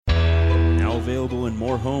available in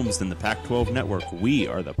more homes than the Pac-12 network, we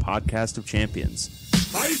are the podcast of champions.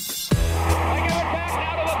 They give it back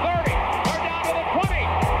now to the 30, or down to the 20.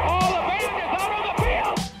 All the band is out on the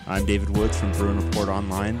field. I'm David Woods from Bruin Report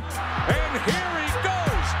Online. And here he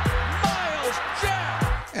goes, Miles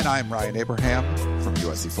Jack. And I'm Ryan Abraham from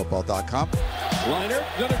USCFootball.com. Liner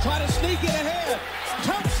going to try to sneak it ahead.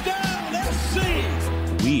 Touchdown, SC.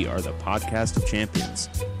 We are the podcast of champions.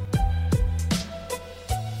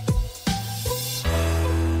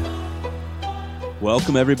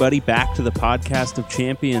 Welcome, everybody, back to the podcast of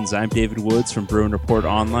champions. I'm David Woods from Bruin Report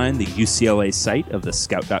Online, the UCLA site of the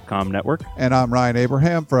Scout.com network. And I'm Ryan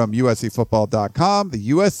Abraham from USCFootball.com, the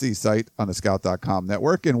USC site on the Scout.com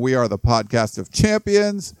network. And we are the podcast of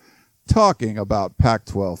champions, talking about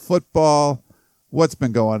Pac-12 football, what's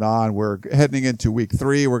been going on. We're heading into week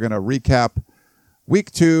 3. We're going to recap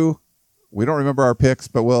week 2. We don't remember our picks,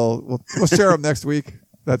 but we'll share them next week.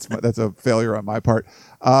 That's a failure on my part.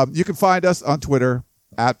 You can find us on Twitter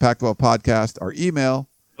at Pac-12 Podcast. Our email.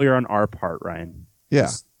 You're on our part, Ryan.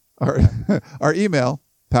 Yeah. Our email,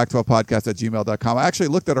 pac12podcast@gmail.com. I actually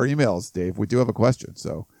looked at our emails, Dave. We do have a question,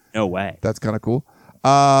 so no way. That's kind of cool.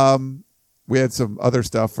 We had some other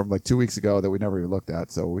stuff from like 2 weeks ago that we never even looked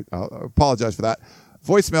at, so I apologize for that.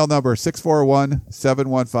 Voicemail number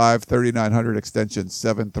 641-715-3900, extension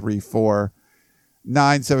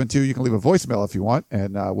 734-972. You can leave a voicemail if you want,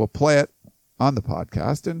 and we'll play it on the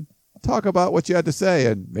podcast and talk about what you had to say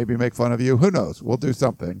and maybe make fun of you. Who knows? We'll do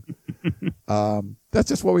something. That's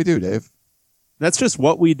just what we do, Dave. That's just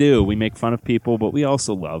what we do. We make fun of people, but we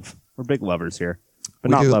also love. We're big lovers here, but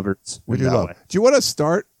not lovers. We do love. Do you want to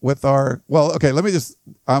start with our? Well, okay. Let me just.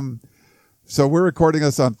 So we're recording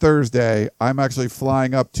this on Thursday. I'm actually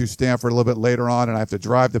flying up to Stanford a little bit later on, and I have to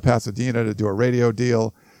drive to Pasadena to do a radio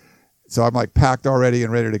deal. So I'm like packed already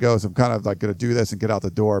and ready to go. So I'm kind of like going to do this and get out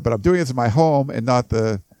the door. But I'm doing this in my home and not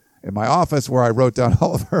in my office where I wrote down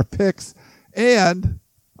all of our picks. And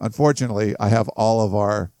unfortunately, I have all of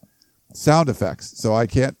our sound effects. So I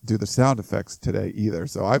can't do the sound effects today either.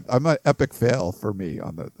 So I'm an epic fail for me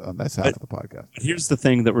on this half of the podcast. Here's the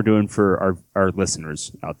thing that we're doing for our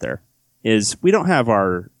listeners out there is we don't have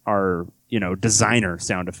our designer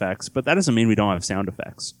sound effects, but that doesn't mean we don't have sound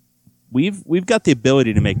effects. We've got the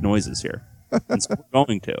ability to make noises here, and so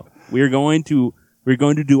we're going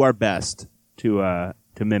to do our best to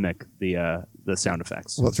mimic the sound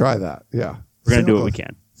effects. We'll try that. Yeah, we're going to do what we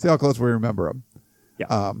can. See how close we remember them.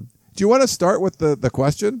 Yeah. Do you want to start with the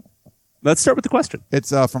question? Let's start with the question.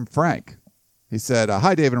 It's from Frank. He said,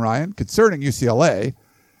 "Hi, Dave and Ryan. Concerning UCLA,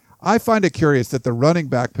 I find it curious that the running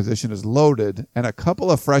back position is loaded and a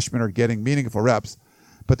couple of freshmen are getting meaningful reps.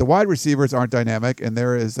 But the wide receivers aren't dynamic, and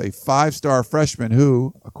there is a 5-star freshman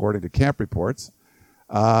who, according to camp reports,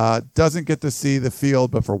 doesn't get to see the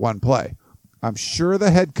field but for one play. I'm sure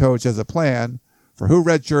the head coach has a plan for who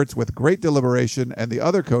redshirts with great deliberation and the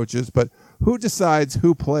other coaches, but who decides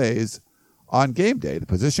who plays on game day? The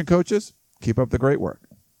position coaches? Keep up the great work."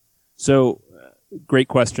 So, great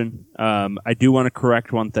question. I do want to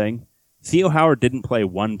correct one thing. Theo Howard didn't play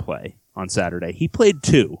one play on Saturday. He played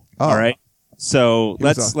 2. Oh. All right. So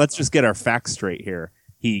let's just get our facts straight here.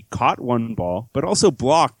 He caught one ball, but also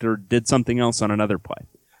blocked or did something else on another play.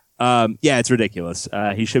 Yeah, it's ridiculous.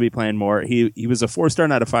 He should be playing more. He was a 4-star,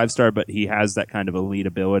 not a 5-star, but he has that kind of elite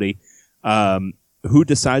ability. Who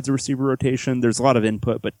decides a receiver rotation? There's a lot of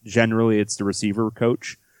input, but generally it's the receiver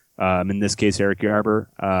coach. In this case, Eric Yarber.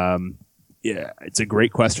 Yeah, it's a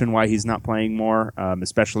great question why he's not playing more,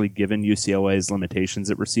 especially given UCLA's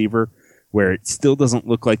limitations at receiver, where it still doesn't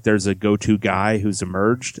look like there's a go-to guy who's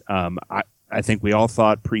emerged. I think we all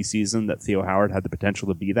thought preseason that Theo Howard had the potential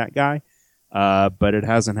to be that guy, but it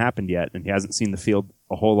hasn't happened yet, and he hasn't seen the field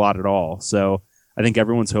a whole lot at all. So I think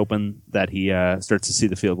everyone's hoping that he starts to see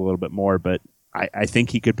the field a little bit more, but I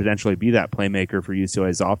think he could potentially be that playmaker for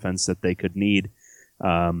UCLA's offense that they could need,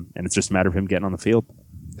 and it's just a matter of him getting on the field.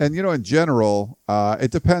 And, in general, it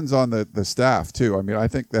depends on the staff, too. I mean, I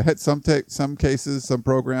think some cases, some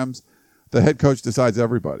programs, the head coach decides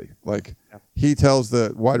everybody. Like, he tells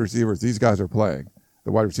the wide receivers, these guys are playing,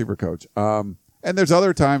 the wide receiver coach. And there's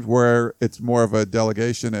other times where it's more of a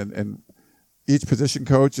delegation and each position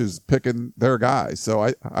coach is picking their guys.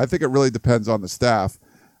 So I think it really depends on the staff.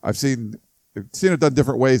 I've seen it done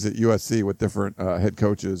different ways at USC with different head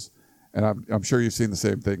coaches. And I'm sure you've seen the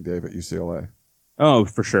same thing, Dave, at UCLA. Oh,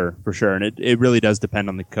 for sure. And it really does depend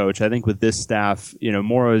on the coach. I think with this staff,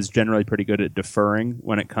 Moro is generally pretty good at deferring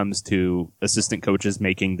when it comes to assistant coaches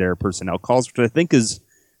making their personnel calls, which I think is,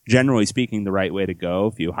 generally speaking, the right way to go.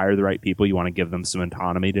 If you hire the right people, you want to give them some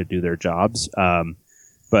autonomy to do their jobs.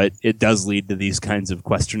 But it does lead to these kinds of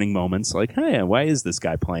questioning moments like, hey, why is this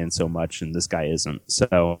guy playing so much and this guy isn't?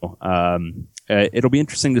 So it'll be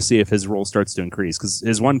interesting to see if his role starts to increase because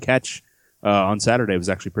his one catch on Saturday was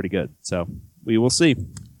actually pretty good. So we will see.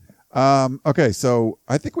 Okay, so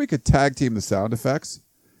I think we could tag team the sound effects.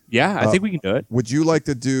 Yeah, I think we can do it. Would you like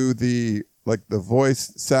to do the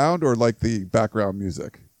voice sound or like the background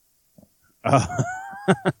music?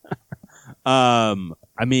 I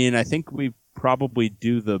mean, I think we probably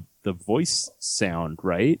do the voice sound,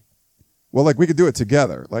 right? Well, like we could do it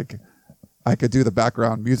together. Like I could do the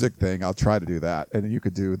background music thing. I'll try to do that, and then you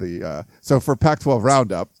could do the. So for Pac-12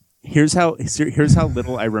 Roundup. Here's how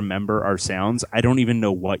little I remember our sounds. I don't even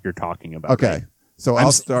know what you're talking about. Okay, right? So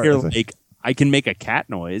I'll start. Here, like I can make a cat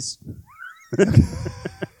noise.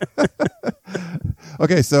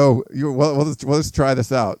 Okay, so we'll just try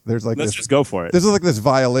this out. Let's just go for it. This is like this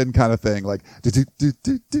violin kind of thing, like do do do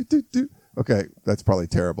do do do do. Okay, that's probably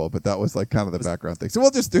terrible, but that was like kind of the background thing. So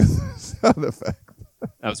we'll just do the sound effect.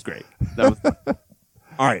 That was great.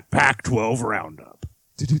 All right, Pac-12 Roundup.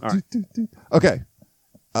 Okay.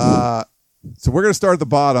 So we're going to start at the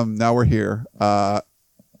bottom. Now we're here.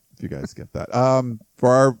 If you guys get that.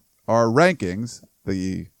 For our rankings,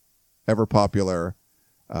 the ever popular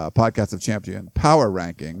Podcast of Champion Power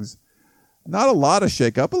Rankings, not a lot of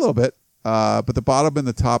shake up, a little bit, but the bottom and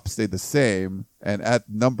the top stayed the same. And at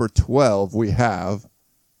number 12, we have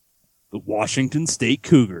the Washington State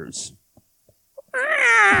Cougars.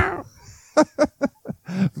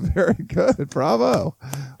 Very good. Bravo.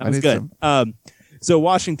 That was good. So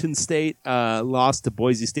Washington State lost to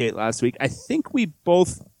Boise State last week. I think we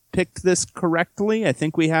both picked this correctly. I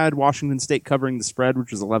think we had Washington State covering the spread,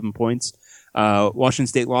 which was 11 points. Washington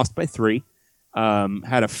State lost by 3.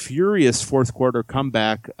 Had a furious fourth quarter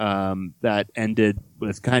comeback that ended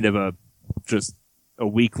with kind of just a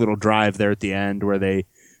weak little drive there at the end where they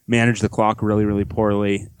managed the clock really, really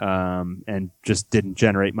poorly and just didn't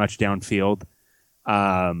generate much downfield.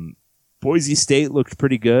 Boise State looked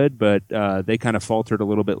pretty good, but they kind of faltered a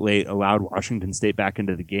little bit late, allowed Washington State back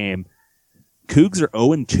into the game. Cougs are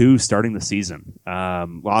 0-2 starting the season.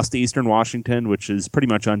 Lost to Eastern Washington, which is pretty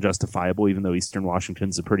much unjustifiable, even though Eastern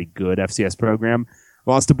Washington's a pretty good FCS program.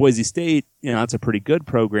 Lost to Boise State, that's a pretty good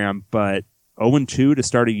program, but 0-2 to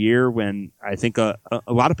start a year when I think a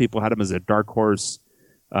lot of people had them as a dark horse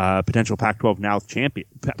potential Pac-12 North champion.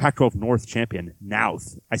 Pac-12 North champion.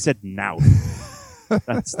 North. I said North.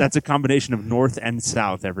 That's a combination of North and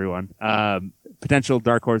South, everyone. Potential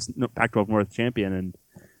dark horse Pac-12 North champion, and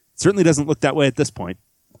certainly doesn't look that way at this point.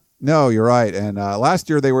 No, you're right. And last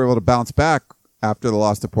year they were able to bounce back after the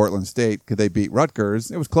loss to Portland State because they beat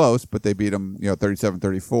Rutgers. It was close, but they beat them,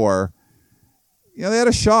 37-34. They had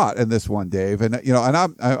a shot in this one, Dave. And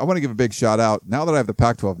I want to give a big shout out. Now that I have the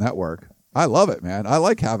Pac-12 network, I love it, man. I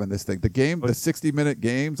like having this thing. The 60-minute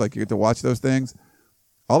games, like you get to watch those things.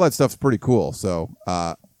 All that stuff's pretty cool. So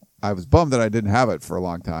I was bummed that I didn't have it for a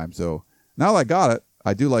long time. So now that I got it,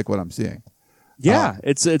 I do like what I'm seeing. Yeah,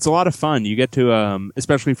 it's a lot of fun. You get to,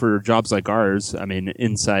 especially for jobs like ours, I mean,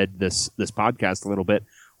 inside this podcast a little bit,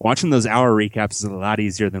 watching those hour recaps is a lot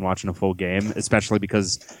easier than watching a full game, especially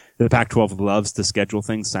because the Pac-12 loves to schedule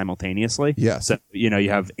things simultaneously. Yeah. So, you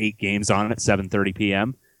have 8 games on at 7:30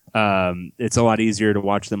 p.m. It's a lot easier to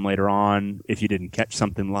watch them later on if you didn't catch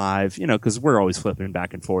something live, because we're always flipping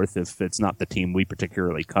back and forth if it's not the team we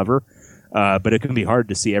particularly cover. But it can be hard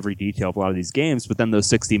to see every detail of a lot of these games. But then those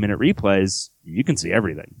 60-minute replays, you can see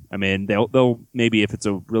everything. I mean, they'll maybe if it's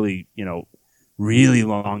a really, really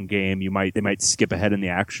long game, they might skip ahead in the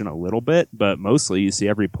action a little bit, but mostly you see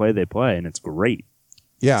every play they play, and it's great.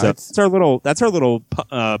 Yeah, so that's our little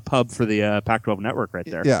pub for the Pac-12 network right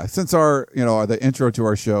there. Yeah, since the intro to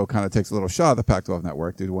our show kind of takes a little shot of the Pac-12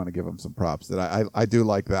 network, do want to give them some props. That I do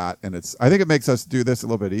like that, and I think it makes us do this a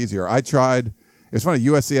little bit easier. I tried. It's funny,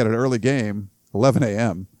 USC had an early game, 11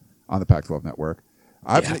 a.m. on the Pac-12 network.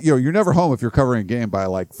 You're never home if you're covering a game by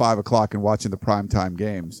like 5 o'clock and watching the primetime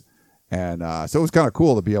games. And so it was kind of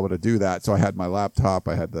cool to be able to do that. So I had my laptop,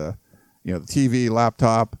 I had the TV,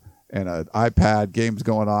 laptop, and an iPad, games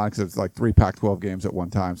going on because it's like 3 Pac-12 games at one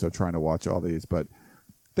time. So trying to watch all these. But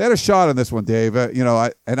they had a shot on this one, Dave. I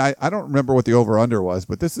don't remember what the over-under was,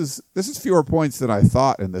 but this is fewer points than I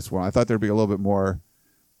thought in this one. I thought there'd be a little bit more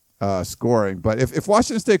scoring. But if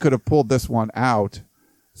Washington State could have pulled this one out,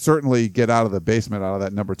 certainly get out of the basement, out of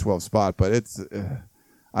that number 12 spot. But it's,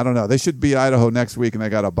 I don't know. They should beat Idaho next week, and they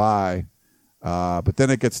got a bye. But then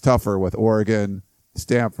it gets tougher with Oregon,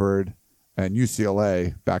 Stanford, and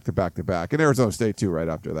UCLA back to back to back, and Arizona State too right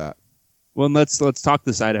after that. Well, let's talk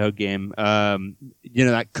this Idaho game.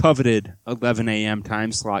 That coveted 11 a.m.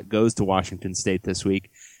 time slot goes to Washington State this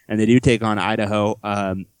week. and they do take on Idaho.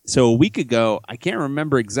 So a week ago, I can't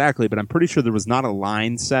remember exactly, but I'm pretty sure there was not a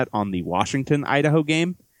line set on the Washington-Idaho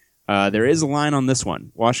game. There is a line on this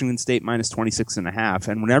one, Washington State minus 26.5.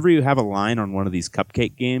 And whenever you have a line on one of these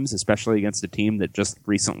cupcake games, especially against a team that just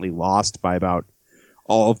recently lost by about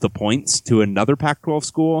all of the points to another Pac-12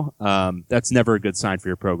 school, that's never a good sign for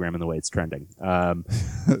your program and the way it's trending.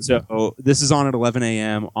 So this is on at 11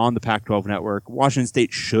 a.m. on the Pac-12 network. Washington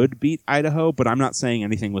State should beat Idaho, but I'm not saying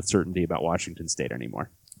anything with certainty about Washington State anymore.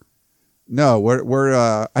 No, we're.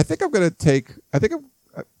 I think I'm going to take. I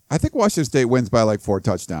think Washington State wins by like 4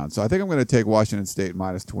 touchdowns. So I think I'm going to take Washington State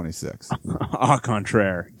minus 26. Au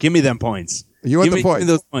contraire, give me them points. You want the points? Give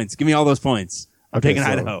me those points. Give me all those points. I'm taking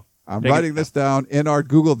Idaho. I'm writing this down in our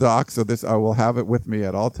Google Doc, so I will have it with me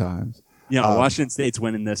at all times. Yeah, Washington State's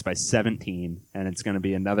winning this by 17, and it's going to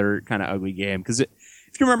be another kind of ugly game. Because if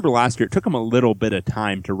you remember last year, it took them a little bit of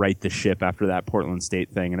time to right the ship after that Portland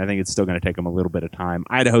State thing, and I think it's still going to take them a little bit of time.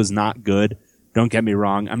 Idaho's not good. Don't get me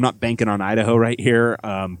wrong. I'm not banking on Idaho right here,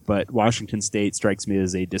 but Washington State strikes me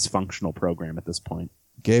as a dysfunctional program at this point.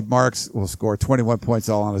 Gabe Marks will score 21 points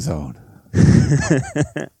all on his own.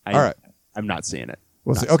 All right. I'm not seeing it.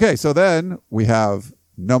 We'll see. Okay, so then we have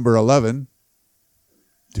number 11.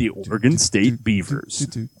 The Oregon State Beavers.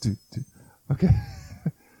 Okay.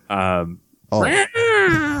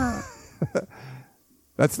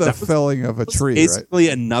 That's the felling of a tree, basically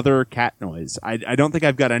right? Another cat noise. I don't think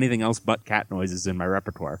I've got anything else but cat noises in my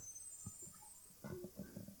repertoire.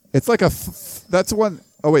 It's like that's one.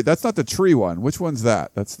 Oh wait, that's not the tree one. Which one's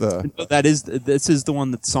that? That's the. This is the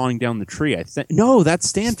one that's sawing down the tree. I think. No, that's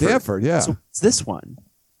Stanford. Stanford, yeah. So it's this one.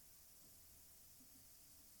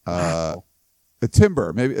 The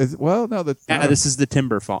timber, maybe. This is the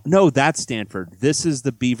timber fall. No, that's Stanford. This is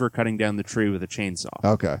the beaver cutting down the tree with a chainsaw.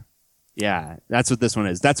 Okay. Yeah, that's what this one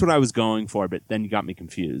is. That's what I was going for, but then you got me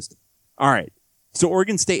confused. All right. So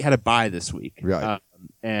Oregon State had a bye this week. Right.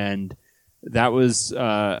 And that was,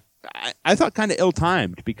 I thought, kind of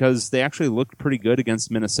ill-timed because they actually looked pretty good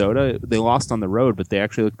against Minnesota. They lost on the road, but they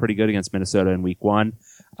actually looked pretty good against Minnesota in week 1.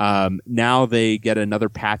 Now they get another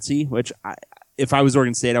patsy, which if I was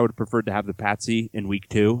Oregon State, I would have preferred to have the patsy in week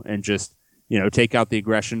 2 and just, take out the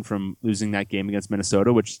aggression from losing that game against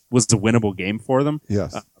Minnesota, which was a winnable game for them.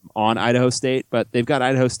 Yes. On Idaho State, but they've got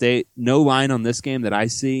Idaho State. No line on this game that I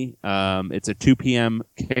see. It's a 2 p.m.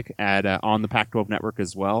 kick at on the Pac-12 network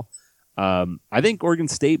as well. I think Oregon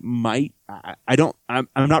State might. I'm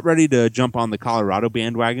not ready to jump on the Colorado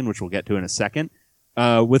bandwagon, which we'll get to in a second.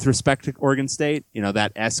 With respect to Oregon State,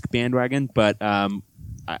 that esque bandwagon, but I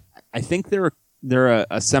think they're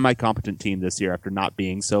a semi-competent team this year after not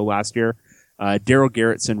being so last year. Darryl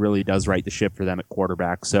Garrettson really does right the ship for them at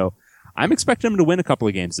quarterback, so I'm expecting them to win a couple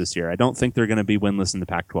of games this year. I don't think they're going to be winless in the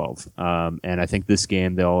Pac-12, and I think this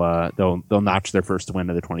game they'll notch their first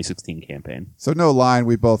win of the 2016 campaign. So no line.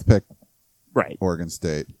 We both picked right. Oregon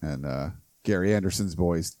State, and Gary Anderson's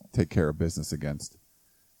boys take care of business against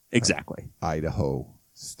exactly Idaho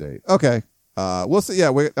State. Okay, we'll see.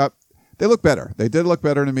 Yeah, they look better. They did look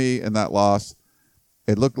better to me in that loss.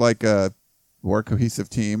 It looked like a more cohesive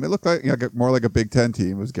team. It looked like more like a Big Ten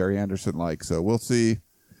team. It was Gary Anderson like. So we'll see.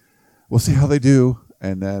 We'll see how they do.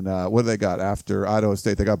 And then what do they got after Idaho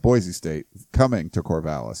State? They got Boise State coming to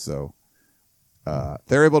Corvallis. So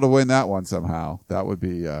they're able to win that one somehow. That would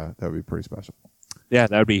be pretty special. Yeah,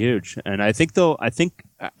 that would be huge. And I think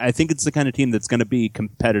it's the kind of team that's going to be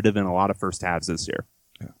competitive in a lot of first halves this year.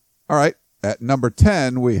 Yeah. All right. At number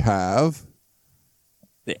 10, we have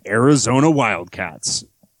the Arizona Wildcats.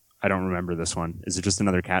 I don't remember this one. Is it just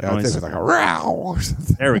another cat noise? I think it's like a row.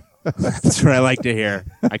 There we go. That's what I like to hear.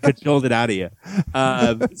 I cajoled it out of you.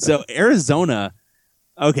 So Arizona.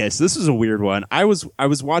 Okay, so this is a weird one. I was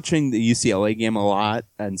watching the UCLA game a lot,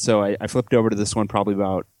 and so I flipped over to this one probably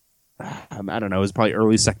about, I don't know, it was probably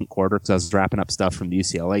early second quarter because I was wrapping up stuff from the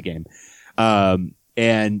UCLA game.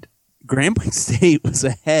 And Grambling State was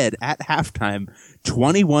ahead at halftime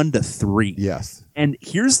 21-3. Yes. And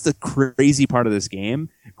here's the crazy part of this game.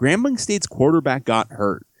 Grambling State's quarterback got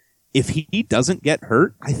hurt. If he doesn't get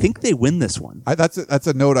hurt, I think they win this one. That's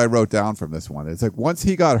a note I wrote down from this one. It's like once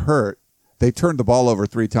he got hurt, they turned the ball over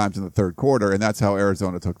 3 times in the third quarter, and that's how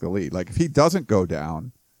Arizona took the lead. Like if he doesn't go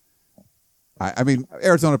down, I mean,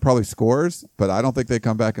 Arizona probably scores, but I don't think they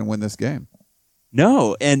come back and win this game.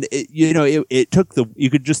 No, and it took you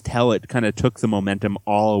could just tell it kind of took the momentum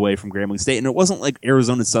all away from Grambling State, and it wasn't like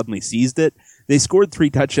Arizona suddenly seized it. They scored 3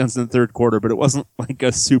 touchdowns in the third quarter, but it wasn't like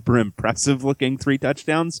a super impressive looking 3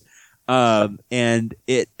 touchdowns. And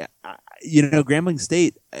Grambling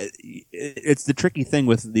State, it's the tricky thing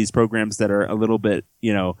with these programs that are a little bit,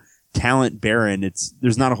 talent barren.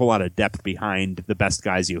 There's not a whole lot of depth behind the best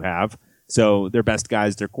guys you have. So their best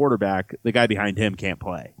guys, their quarterback, the guy behind him can't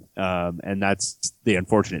play. And that's the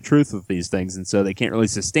unfortunate truth of these things. And so they can't really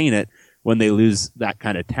sustain it when they lose that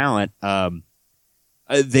kind of talent.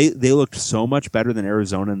 They looked so much better than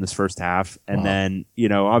Arizona in this first half. And then,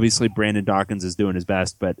 obviously Brandon Dawkins is doing his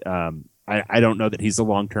best, but I don't know that he's the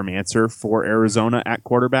long-term answer for Arizona at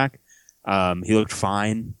quarterback. He looked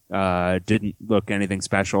fine. Didn't look anything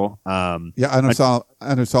special. Andrew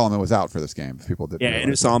Solomon was out for this game. If people didn't. Yeah,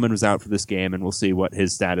 Andrew Solomon was out for this game, and we'll see what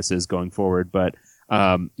his status is going forward. But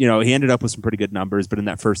he ended up with some pretty good numbers. But in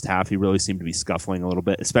that first half, he really seemed to be scuffling a little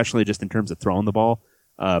bit, especially just in terms of throwing the ball.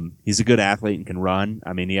 He's a good athlete and can run.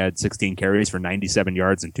 I mean, he had 16 carries for 97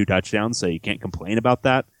 yards and 2 touchdowns, so you can't complain about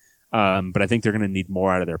that. But I think they're going to need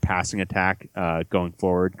more out of their passing attack going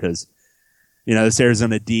forward because. This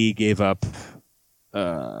Arizona D gave up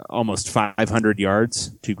almost 500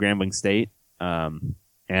 yards to Grambling State.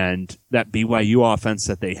 And that BYU offense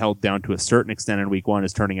that they held down to a certain extent in week 1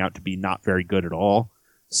 is turning out to be not very good at all.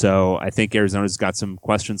 So I think Arizona's got some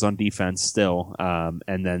questions on defense still.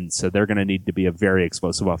 So they're going to need to be a very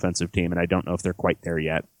explosive offensive team, and I don't know if they're quite there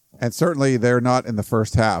yet. And certainly they're not in the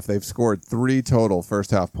first half. They've scored 3 total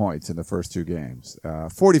first half points in the first 2 games,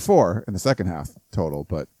 44 in the second half total,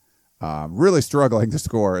 but really struggling to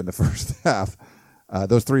score in the first half.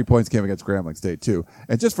 Those 3 points came against Grambling State too.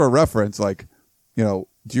 And just for reference, do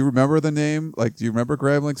you remember the name? Do you remember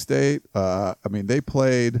Grambling State? They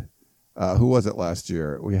played, who was it last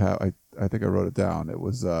year? I think I wrote it down. It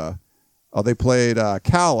was, they played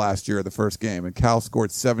Cal last year in the first game, and Cal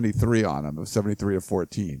scored 73 on them. It was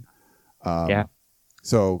 73-14.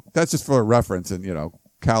 So that's just for a reference. And,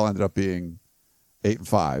 Cal ended up being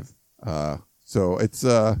 8-5. So it's,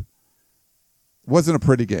 wasn't a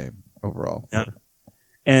pretty game overall. Yeah.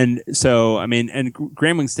 And so, and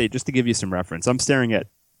Grambling State, just to give you some reference, I'm staring at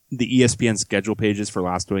the ESPN schedule pages for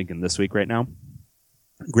last week and this week right now.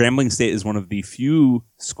 Grambling State is one of the few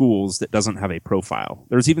schools that doesn't have a profile.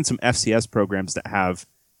 There's even some FCS programs that have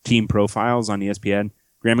team profiles on ESPN.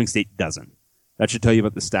 Grambling State doesn't. That should tell you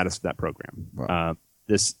about the status of that program. Wow.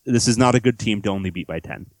 This is not a good team to only beat by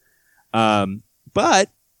 10. But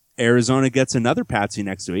Arizona gets another Patsy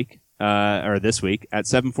next week. Or this week at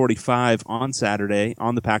 7:45 on Saturday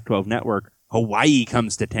on the Pac-12 network. Hawaii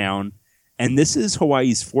comes to town, and this is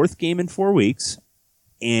Hawaii's 4th game in 4 weeks,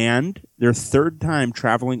 and their 3rd time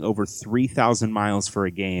traveling over 3,000 miles for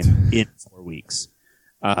a game in 4 weeks.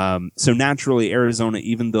 So naturally, Arizona,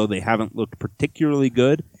 even though they haven't looked particularly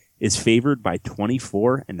good, is favored by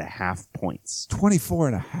 24.5 points.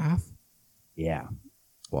 24.5? Yeah.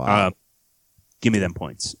 Wow. Give me them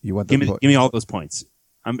points. You want give me all those points.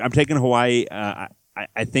 I'm taking Hawaii.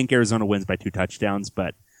 I think Arizona wins by 2 touchdowns,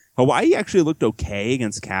 but Hawaii actually looked okay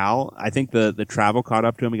against Cal. I think the travel caught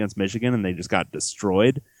up to them against Michigan, and they just got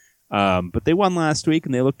destroyed. But they won last week,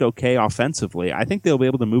 and they looked okay offensively. I think they'll be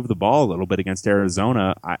able to move the ball a little bit against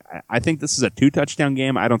Arizona. I think this is a 2-touchdown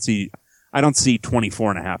game. I don't see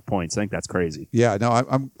 24.5 points. I think that's crazy. Yeah,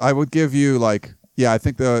 no, I would give you I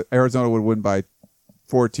think the Arizona would win by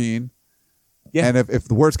 14. Yeah. And if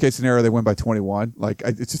the worst case scenario, they win by 21,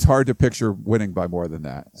 it's just hard to picture winning by more than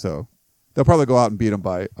that. So they'll probably go out and beat them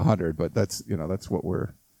by 100, but that's what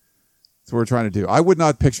we're trying to do. I would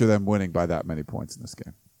not picture them winning by that many points in this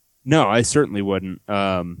game. No, I certainly wouldn't.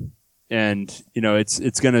 It's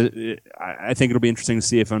gonna. I think it'll be interesting to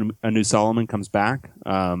see if Anu Solomon comes back.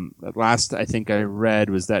 Last I think I read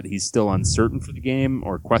was that he's still uncertain for the game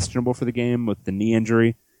or questionable for the game with the knee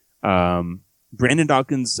injury. Brandon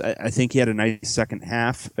Dawkins, I think he had a nice second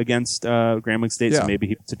half against Grambling State, so maybe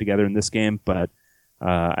he puts it together in this game. But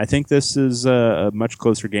I think this is a much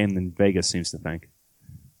closer game than Vegas seems to think.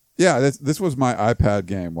 Yeah, this was my iPad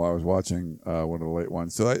game while I was watching one of the late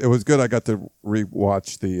ones. So it was good. I got to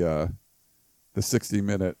rewatch the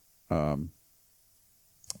 60-minute, the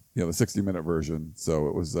 60-minute version. So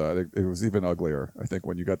it was even uglier. I think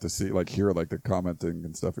when you got to see hear the commenting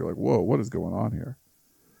and stuff, you're like, whoa, what is going on here?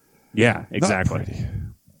 Yeah, exactly.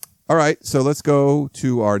 All right, so let's go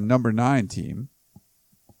to our number 9 team.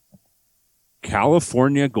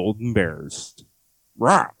 California Golden Bears.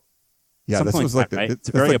 Rah! Yeah, something this was like that, right? It's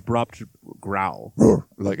a very abrupt growl.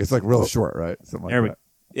 It's real short, right? Something like that.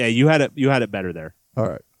 Yeah, you had it better there. All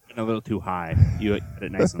right. A little too high. You had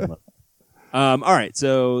it nice and low. All right,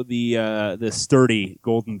 so the sturdy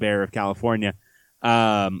Golden Bear of California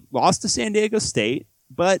lost to San Diego State,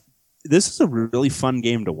 but this is a really fun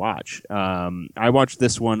game to watch. I watched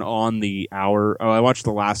this one on the hour. I watched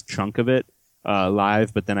the last chunk of it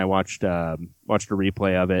live, but then I watched a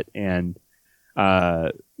replay of it, and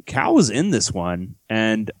Cal was in this one,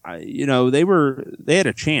 and they had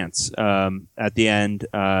a chance at the end.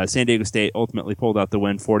 San Diego State ultimately pulled out the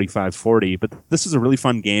win 45-40, but this was a really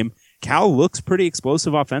fun game. Cal looks pretty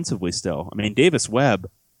explosive offensively still. I mean, Davis Webb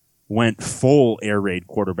went full air raid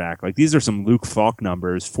quarterback. Like, these are some Luke Falk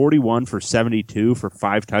numbers: 41 for 72 for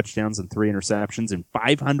 5 touchdowns and 3 interceptions and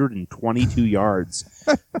 522 yards.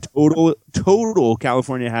 Total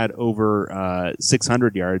California had over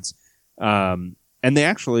 600 yards. And they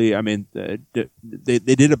actually, I mean, they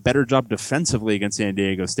did a better job defensively against San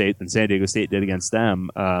Diego State than San Diego State did against them.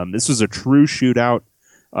 This was a true shootout.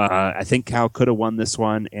 I think Cal could have won this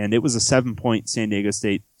one, and it was a 7-point San Diego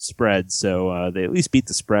State spread, so they at least beat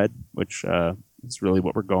the spread, which is really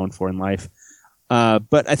what we're going for in life.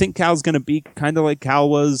 But I think Cal's going to be kind of like Cal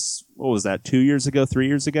was, 3 years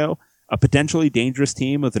ago? A potentially dangerous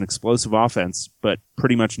team with an explosive offense, but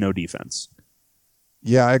pretty much no defense.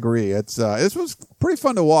 Yeah, I agree. It's this was pretty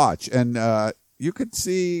fun to watch, and you could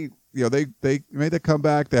see, they made the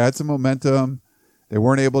comeback. They had some momentum. They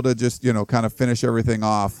weren't able to just kind of finish everything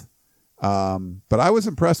off. But I was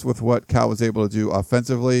impressed with what Cal was able to do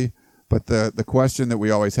offensively. But the question that we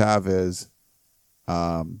always have is,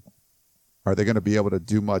 are they going to be able to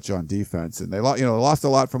do much on defense? And they lost a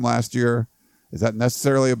lot from last year. Is that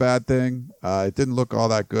necessarily a bad thing? It didn't look all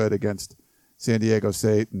that good against San Diego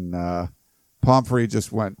State, and Pumphrey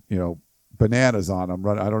just went, bananas on him.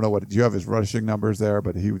 I don't know do you have his rushing numbers there,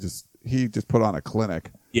 but he just put on a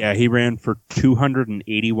clinic. Yeah, he ran for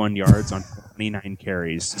 281 yards on 29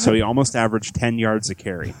 carries, so he almost averaged 10 yards a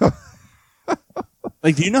carry.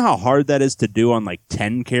 Like, do you know how hard that is to do on like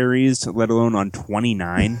 10 carries, let alone on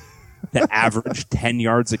 29, to average 10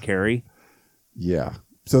 yards a carry? Yeah.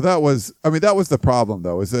 So that was the problem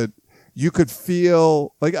though, is that you could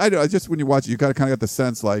feel like, I just, when you watch it, you kind of get the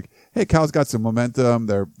sense like, hey, Cal's got some momentum.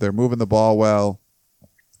 They're moving the ball well.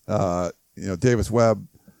 Davis Webb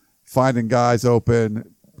finding guys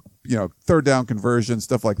open, third down conversion,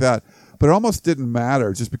 stuff like that. But it almost didn't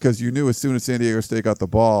matter, just because you knew as soon as San Diego State got the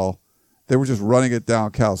ball, they were just running it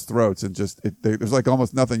down Cal's throats, and there's like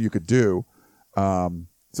almost nothing you could do. So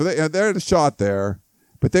they had a shot there.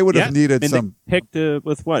 But they would have needed some. They picked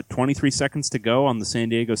with 23 seconds to go on the San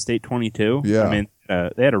Diego State 22. Yeah. I mean,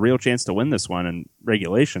 they had a real chance to win this one in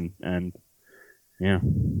regulation, and yeah.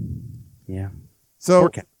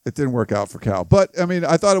 So it didn't work out for Cal, but I mean,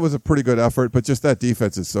 I thought it was a pretty good effort. But just that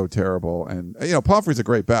defense is so terrible, and Pumphrey's a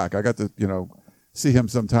great back. I got to see him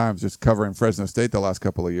sometimes just covering Fresno State the last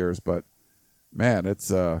couple of years, but man, it's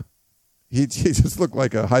he just looked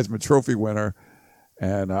like a Heisman Trophy winner.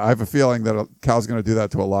 And I have a feeling that Cal's going to do that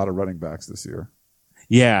to a lot of running backs this year.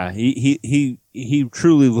 Yeah, he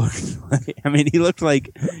truly looked like, he looked like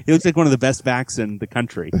one of the best backs in the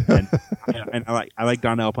country. And, and I like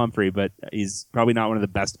Donnell Pumphrey, but he's probably not one of the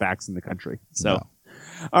best backs in the country. So, no.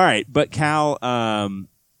 All right, but Cal,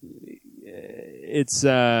 it's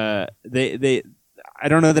they I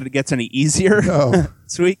don't know that it gets any easier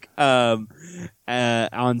this week. At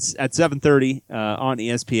 7:30 on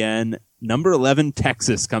ESPN. Number 11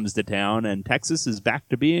 Texas comes to town, and Texas is back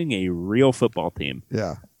to being a real football team.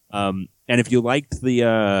 Yeah. And if you liked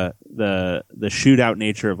the shootout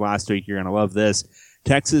nature of last week, you're gonna love this.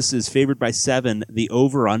 Texas is favored by 7. The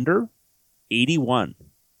over/under 81.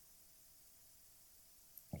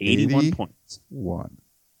 81 points. 1.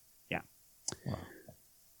 Yeah. Wow.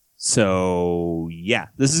 So yeah,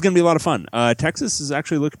 this is gonna be a lot of fun. Texas has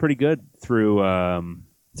actually looked pretty good through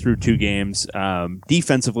 2 games.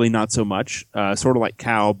 Defensively, not so much, sort of like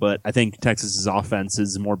Cal, but I think Texas's offense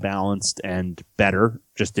is more balanced and better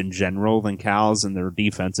just in general than Cal's, and their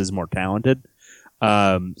defense is more talented.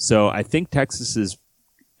 So I think Texas is,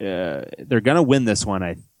 they're going to win this one.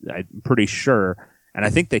 I'm pretty sure. And I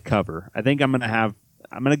think they cover. I think I'm going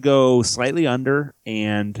to go slightly under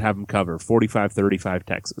and have them cover 45-35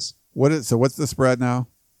 Texas. So what's the spread now?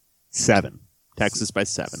 7. Texas by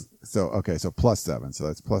 7. So +7. So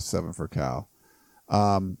that's +7 for Cal.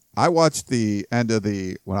 I watched the end of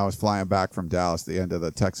when I was flying back from Dallas, the end of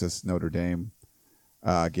the Texas Notre Dame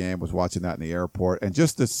game, was watching that in the airport, and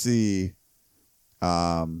just to see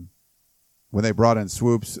when they brought in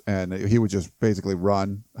Swoops and he would just basically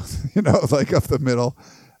run, like up the middle,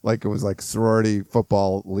 like it was like sorority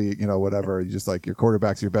football league, whatever. You just like, your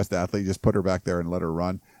quarterback's your best athlete, you just put her back there and let her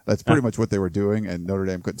run. That's pretty much what they were doing, and Notre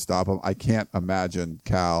Dame couldn't stop them. I can't imagine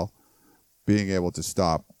Cal being able to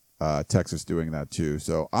stop Texas doing that too.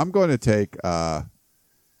 So I'm going to take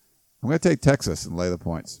Texas and lay the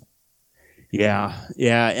points. Yeah,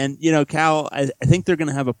 and Cal, I think they're going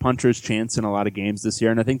to have a puncher's chance in a lot of games this year,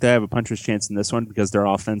 and I think they have a puncher's chance in this one because their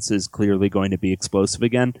offense is clearly going to be explosive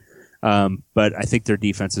again. But I think their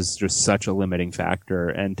defense is just such a limiting factor.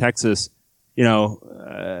 And Texas,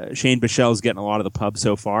 Shane Bichelle's getting a lot of the pub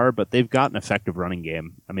so far, but they've got an effective running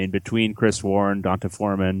game. I mean, between Chris Warren, Donta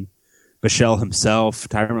Foreman, Bichelle himself,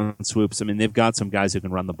 Tyrone Swoops, I mean, they've got some guys who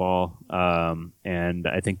can run the ball. And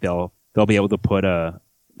I think they'll be able to put up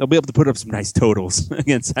some nice totals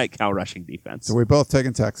against that Cal rushing defense. So we both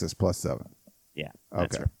taking Texas +7. Yeah.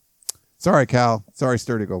 Okay. Right. Sorry, Cal. Sorry,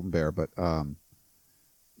 Sturdy Golden Bear, but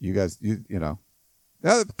you guys,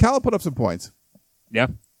 Cal put up some points. Yeah.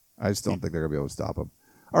 I just don't think they're going to be able to stop them.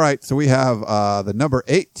 All right, so we have the number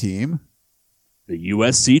 8 team. The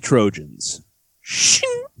USC Trojans.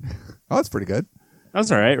 Oh, that's pretty good. That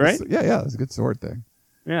was all right, right? Yeah, that's a good sword thing.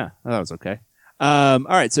 Yeah, that was okay. All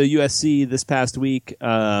right, so USC this past week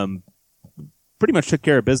pretty much took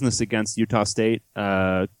care of business against Utah State.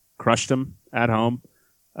 Crushed them at home.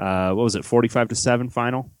 What was it, 45-7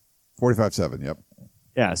 final? 45-7, yep.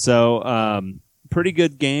 Yeah, so pretty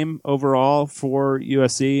good game overall for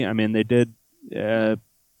USC. I mean, they did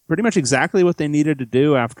pretty much exactly what they needed to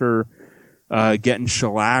do after getting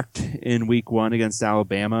shellacked in week 1 against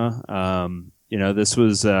Alabama. This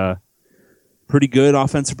was a pretty good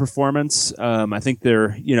offensive performance. I think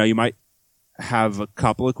you might have a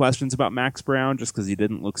couple of questions about Max Brown just because he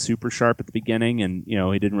didn't look super sharp at the beginning and,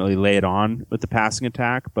 he didn't really lay it on with the passing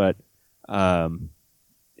attack, but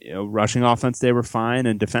rushing offense, they were fine,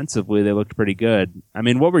 and defensively, they looked pretty good. I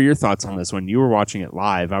mean, what were your thoughts on this when you were watching it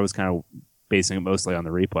live? I was kind of basing it mostly on the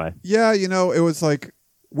replay. Yeah, it was like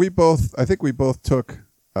I think we both took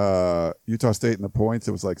Utah State in the points.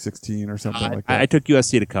 It was like 16 or something like that. I took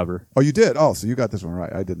USC to cover. Oh, you did? Oh, so you got this one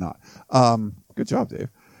right. I did not. Good job, Dave.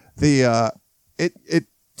 It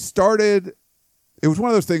started, it was one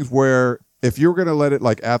of those things where if you were going to let it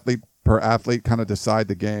like athlete per athlete kind of decide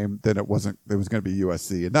the game, then it was going to be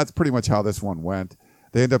USC. And that's pretty much how this one went.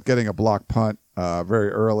 They ended up getting a block punt very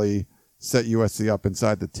early, set USC up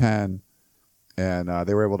inside the 10, and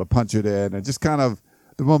they were able to punch it in. And just kind of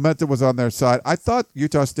the momentum was on their side. I thought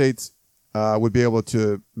Utah State's would be able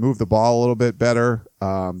to move the ball a little bit better.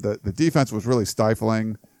 The defense was really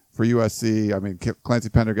stifling for USC. I mean, Clancy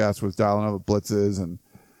Pendergast was dialing up blitzes and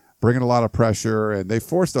bringing a lot of pressure, and they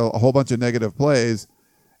forced a whole bunch of negative plays.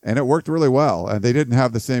 And it worked really well. And they didn't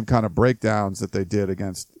have the same kind of breakdowns that they did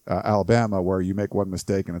against Alabama, where you make one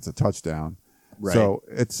mistake and it's a touchdown. Right. So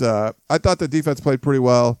it's, I thought the defense played pretty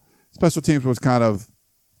well. Special teams was kind of,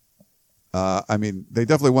 they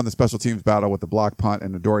definitely won the special teams battle with the block punt,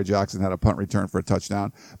 and Adoree Jackson had a punt return for a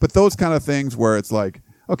touchdown. But those kind of things where it's like,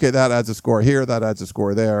 okay, that adds a score here, that adds a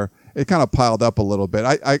score there. It kind of piled up a little bit.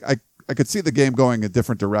 I could see the game going a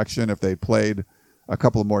different direction if they played a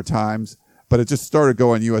couple of more times. But it just started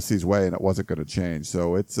going USC's way, and it wasn't going to change.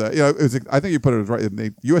 So it's, I think you put it right.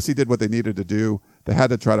 USC did what they needed to do. They had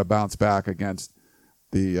to try to bounce back against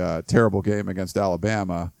the terrible game against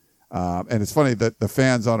Alabama. And it's funny that the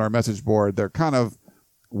fans on our message board, they're kind of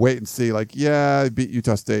wait and see, like, yeah, beat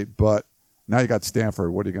Utah State, but now you got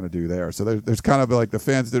Stanford. What are you going to do there? So there's kind of like the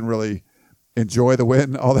fans didn't really enjoy the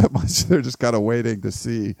win all that much. They're just kind of waiting to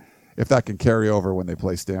see if that can carry over when they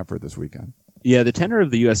play Stanford this weekend. Yeah, the tenor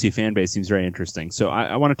of the USC fan base seems very interesting. So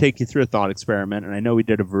I want to take you through a thought experiment, and I know we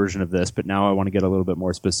did a version of this, but now I want to get a little bit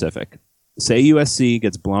more specific. Say USC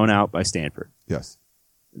gets blown out by Stanford. Yes.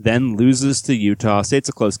 Then loses to Utah. Say it's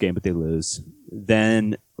a close game, but they lose.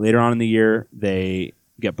 Then later on in the year, they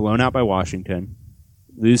get blown out by Washington,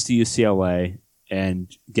 lose to UCLA,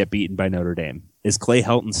 and get beaten by Notre Dame. Is Clay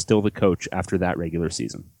Helton still the coach after that regular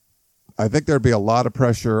season? I think there'd be a lot of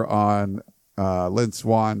pressure on Lynn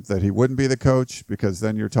Swann that he wouldn't be the coach, because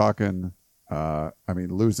then you're talking,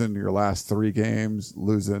 losing your last 3 games,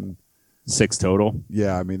 losing 6 total.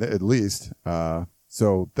 Yeah, at least.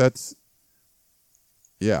 So that's,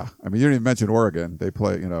 yeah. You didn't even mention Oregon. They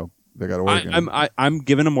play, they got Oregon. I'm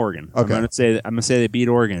giving them Oregon. Okay. I'm gonna say they beat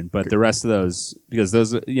Oregon, but the rest of those, because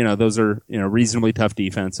those are reasonably tough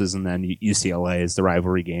defenses, and then UCLA is the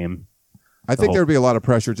rivalry game. I think there'd be a lot of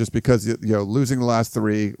pressure just because losing the last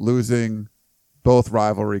 3, losing both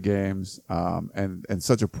rivalry games, and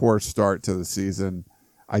such a poor start to the season.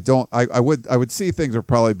 I would see things would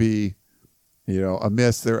probably be,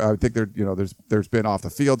 amiss there. I think there's been off the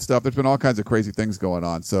field stuff. There's been all kinds of crazy things going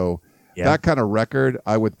on. So that kind of record,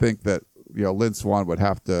 I would think that, Lynn Swann would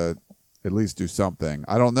have to at least do something.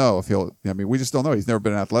 I don't know if we just don't know. He's never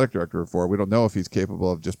been an athletic director before. We don't know if he's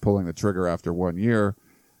capable of just pulling the trigger after 1 year.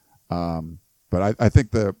 But I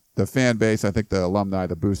think the fan base, I think the alumni,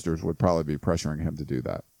 the boosters would probably be pressuring him to do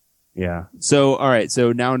that. Yeah. So, all right.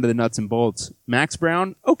 So now into the nuts and bolts. Max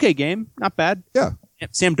Brown, okay game. Not bad. Yeah.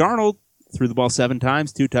 Sam Darnold, threw the ball 7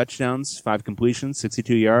 times, 2 touchdowns, 5 completions,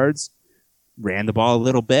 62 yards. Ran the ball a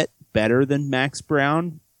little bit better than Max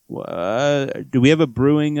Brown. Do we have a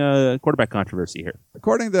brewing quarterback controversy here?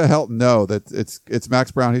 According to Helton, no. That it's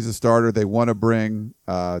Max Brown. He's a starter. They want to bring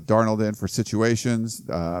Darnold in for situations,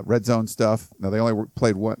 red zone stuff. Now they only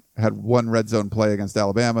had one red zone play against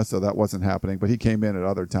Alabama, so that wasn't happening. But he came in at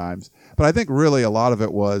other times. But I think really a lot of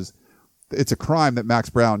it was it's a crime that Max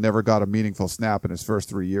Brown never got a meaningful snap in his first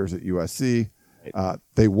 3 years at USC.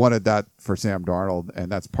 They wanted that for Sam Darnold,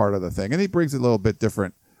 and that's part of the thing. And he brings a little bit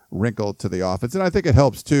different wrinkle to the offense. And I think it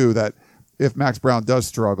helps, too, that if Max Brown does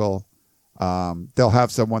struggle, they'll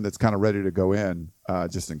have someone that's kind of ready to go in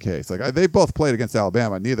just in case. They both played against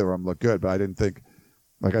Alabama. Neither of them looked good, but I didn't think,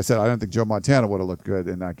 like I said, I don't think Joe Montana would have looked good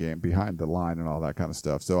in that game behind the line and all that kind of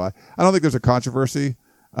stuff. So I don't think there's a controversy,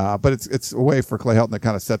 but it's a way for Clay Helton to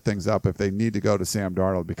kind of set things up. If they need to go to Sam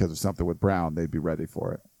Darnold because of something with Brown, they'd be ready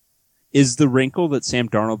for it. Is the wrinkle that Sam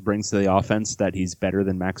Darnold brings to the offense that he's better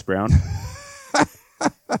than Max Brown?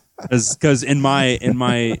 Because in my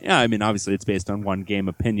I mean, obviously it's based on 1 game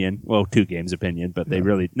opinion, well, 2 games opinion, but they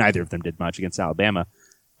really neither of them did much against Alabama.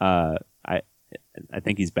 I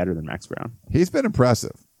think he's better than Max Brown. He's been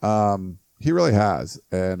impressive. He really has,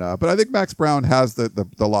 and but I think Max Brown has the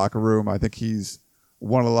locker room. I think he's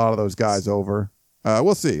won a lot of those guys over.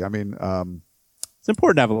 We'll see. I mean, it's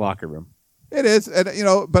important to have a locker room. It is, and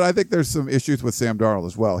but I think there's some issues with Sam Darnold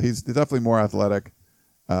as well. He's definitely more athletic.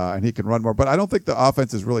 And he can run more, but I don't think the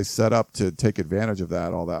offense is really set up to take advantage of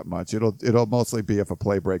that all that much. It'll mostly be if a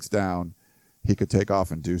play breaks down, he could take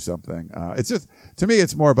off and do something. It's just, to me,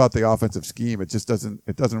 it's more about the offensive scheme. It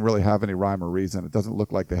doesn't really have any rhyme or reason. It doesn't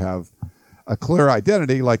look like they have a clear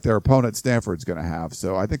identity like their opponent Stanford's going to have.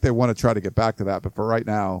 So I think they want to try to get back to that, but for right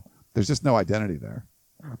now, there's just no identity there.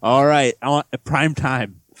 All right, prime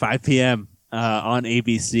time, 5 p.m. On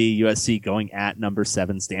ABC, USC going at number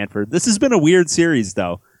 7 Stanford. This has been a weird series,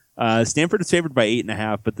 though. Stanford is favored by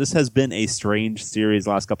 8.5, but this has been a strange series the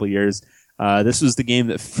last couple of years. This was the game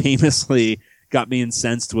that famously got me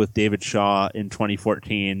incensed with David Shaw in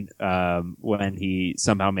 2014 when he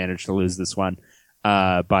somehow managed to lose this one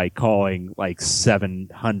by calling like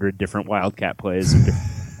 700 different Wildcat plays.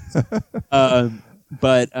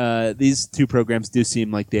 But these two programs do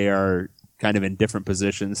seem like they are kind of in different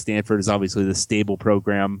positions. Stanford is obviously the stable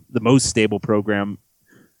program, the most stable program,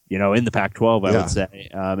 in the Pac-12, I would say.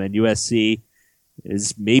 And USC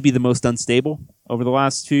is maybe the most unstable over the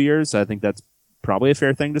last 2 years. I think that's probably a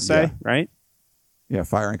fair thing to say, right? Yeah,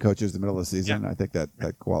 firing coaches in the middle of the season. Yeah. I think that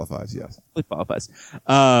qualifies, yes. It qualifies.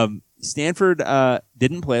 Stanford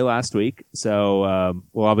didn't play last week, so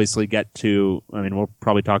we'll obviously we'll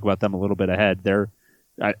probably talk about them a little bit ahead.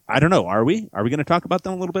 I don't know. Are we going to talk about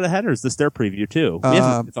them a little bit ahead, or is this their preview too? We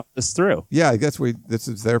haven't thought this through. Yeah, I guess this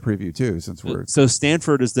is their preview too, since we're. So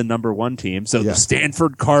Stanford is the number 1 team. So the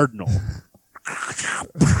Stanford Cardinal.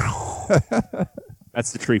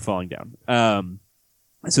 That's the tree falling down.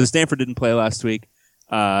 So Stanford didn't play last week.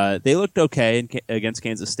 They looked okay against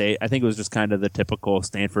Kansas State. I think it was just kind of the typical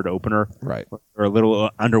Stanford opener, right? Or a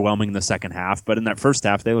little underwhelming in the second half. But in that first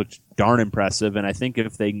half, they looked darn impressive. And I think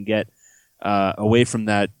if they can get away from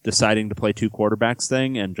that deciding to play 2 quarterbacks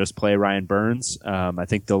thing and just play Ryan Burns, I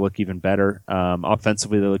think they'll look even better.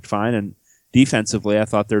 Offensively, they looked fine, and defensively, I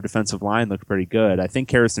thought their defensive line looked pretty good. I think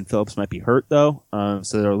Harrison Phillips might be hurt, though,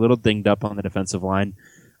 so they're a little dinged up on the defensive line.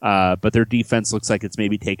 But their defense looks like it's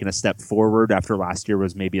maybe taken a step forward after last year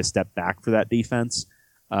was maybe a step back for that defense,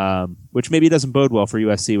 which maybe doesn't bode well for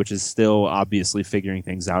USC, which is still obviously figuring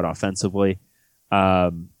things out offensively.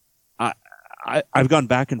 I've gone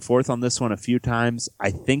back and forth on this one a few times.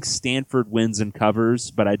 I think Stanford wins and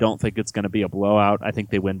covers, but I don't think it's going to be a blowout. I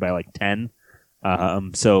think they win by like 10.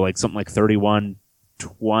 So like something like 31-20,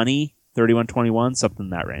 31-21, something in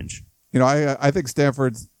that range. I think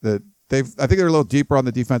Stanford's I think they're a little deeper on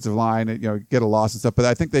the defensive line, get a loss and stuff, but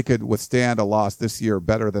I think they could withstand a loss this year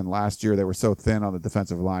better than last year. They were so thin on the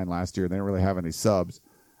defensive line last year. They didn't really have any subs.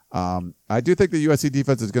 I do think the USC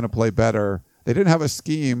defense is going to play better. They didn't have a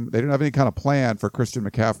scheme. They didn't have any kind of plan for Christian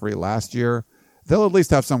McCaffrey last year. They'll at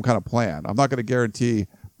least have some kind of plan. I'm not going to guarantee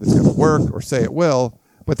it's going to work or say it will,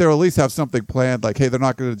 but they'll at least have something planned. Like, hey, they're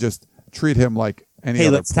not going to just treat him like any other. Hey,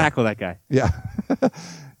 let's tackle that guy. Yeah.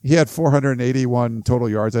 He had 481 total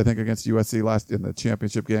yards, I think, against USC in the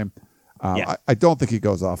championship game. I don't think he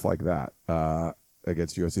goes off like that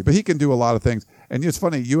against USC, but he can do a lot of things. And it's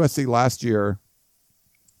funny, USC last year,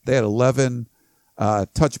 they had 11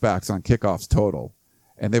 touchbacks on kickoffs total,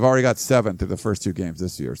 and they've already got 7 through the first 2 games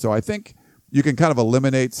this year. So I think you can kind of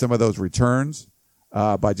eliminate some of those returns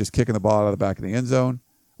by just kicking the ball out of the back of the end zone,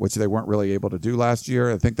 which they weren't really able to do last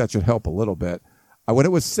year. I think that should help a little bit. When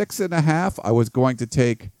it was 6.5, I was going to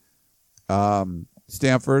take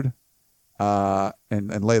Stanford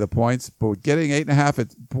and lay the points. But getting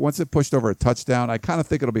 8.5, once it pushed over a touchdown, I kind of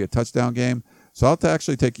think it'll be a touchdown game. So I'll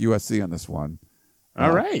actually take USC on this one.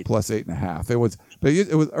 All right. Plus 8.5. It was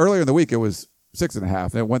earlier in the week. It was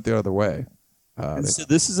 6.5, and it went the other way. So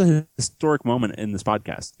this is a historic moment in this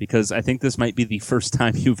podcast because I think this might be the first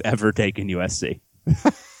time you've ever taken USC.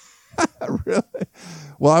 Really?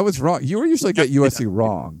 Well, I was wrong. You usually get USC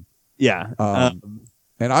wrong. Yeah.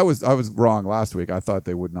 And I was wrong last week. I thought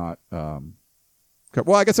they would not.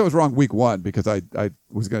 Well, I guess I was wrong week 1 because I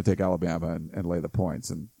was going to take Alabama and lay the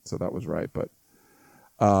points, and so that was right. But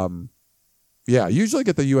yeah, usually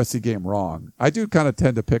get the USC game wrong. I do kind of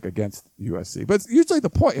tend to pick against USC, but it's usually the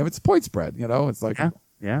point. It's point spread. It's like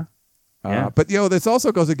yeah. But this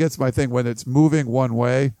also goes against my thing when it's moving one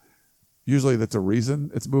way. Usually that's a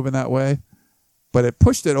reason it's moving that way. But it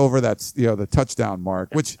pushed it over that the touchdown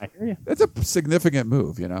mark, which it's a significant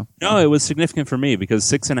move. No, it was significant for me because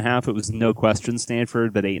 6.5, it was no question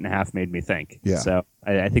Stanford, but 8.5 made me think. Yeah. So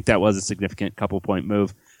I think that was a significant couple point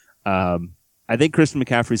move. I think Christian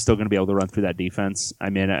McCaffrey's still going to be able to run through that defense. I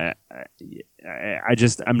mean, I'm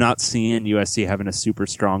not seeing USC having a super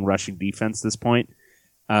strong rushing defense at this point.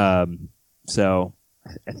 So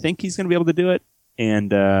I think he's going to be able to do it.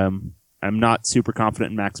 And I'm not super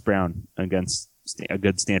confident in Max Brown against a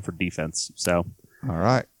good Stanford defense. So, all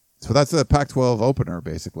right. So that's a Pac-12 opener,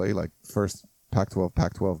 basically, like first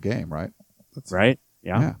Pac-12 game, right? Right.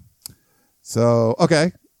 Yeah. So,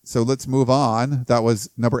 okay. So let's move on. That was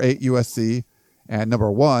number 8 USC and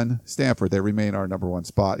number 1 Stanford. They remain our number 1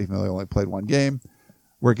 spot, even though they only played 1 game.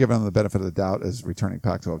 We're giving them the benefit of the doubt as returning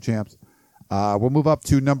Pac-12 champs. We'll move up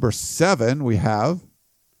to number 7. We have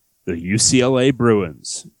the UCLA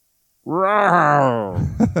Bruins. Roar!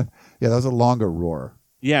 Yeah, that was a longer roar.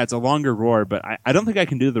 Yeah, it's a longer roar, but I don't think I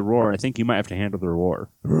can do the roar. I think you might have to handle the roar.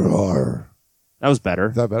 Roar. That was better.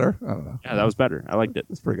 Is that better? I don't know. Yeah, that was better. I liked it.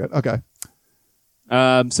 That's pretty good. Okay.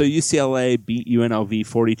 So UCLA beat UNLV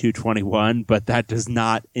 42-21, but that does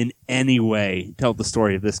not in any way tell the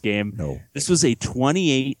story of this game. No. This was a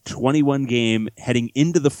 28-21 game heading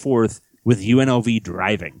into the 4th with UNLV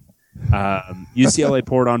driving. UCLA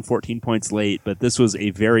poured on 14 points late, but this was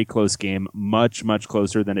a very close game, much, much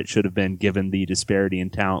closer than it should have been given the disparity in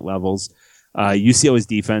talent levels. UCLA's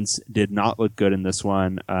defense did not look good in this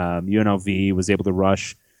one. UNLV was able to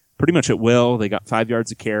rush pretty much at will. They got 5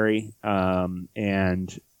 yards of carry.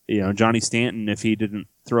 And Johnny Stanton, if he didn't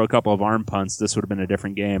throw a couple of arm punts, this would have been a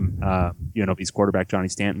different game. UNLV's quarterback, Johnny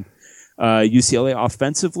Stanton. UCLA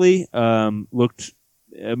offensively looked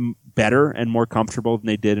better and more comfortable than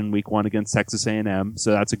they did in week 1 against Texas A&M.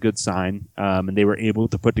 So that's a good sign. And they were able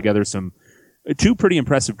to put together 2 pretty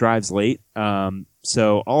impressive drives late.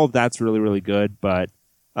 So all of that's really, really good, but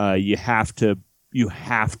you have to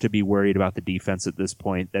be worried about the defense at this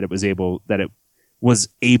point, that it was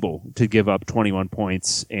able to give up 21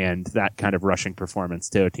 points and that kind of rushing performance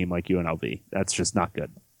to a team like UNLV. That's just not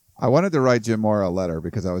good. I wanted to write Jim Mora a letter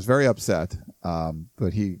because I was very upset,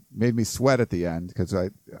 but he made me sweat at the end because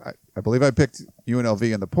I believe I picked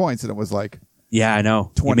UNLV in the points and it was like I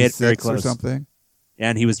know 26 or something.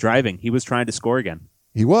 And he was driving. He was trying to score again.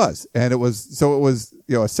 He was, and it was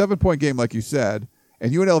a 7-point game like you said,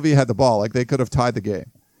 and UNLV had the ball, like they could have tied the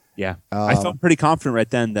game. Yeah, I felt pretty confident right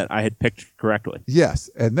then that I had picked correctly.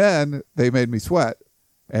 Yes, and then they made me sweat.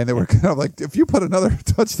 And they were kind of like, if you put another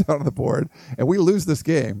touchdown on the board and we lose this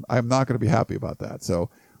game, I'm not going to be happy about that. So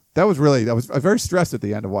I was very stressed at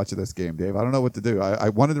the end of watching this game, Dave. I don't know what to do. I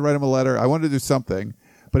wanted to write him a letter. I wanted to do something,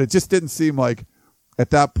 but it just didn't seem like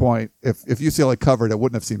at that point, if UCLA covered, it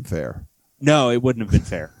wouldn't have seemed fair. No, it wouldn't have been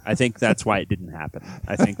fair. I think that's why it didn't happen.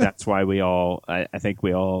 I think that's why we all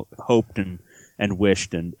hoped and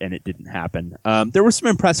wished, and it didn't happen. There were some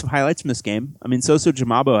impressive highlights from this game. I mean, Soso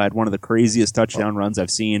Jamabo had one of the craziest touchdown runs I've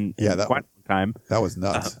seen in quite a long time. That was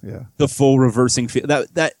nuts. The full reversing feel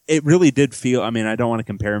that it really did feel. I mean, I don't want to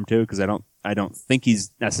compare him to because I don't think he's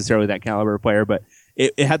necessarily that caliber of player, but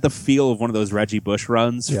it had the feel of one of those Reggie Bush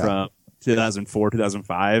runs from 2004,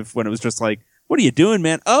 2005 when it was just like, what are you doing,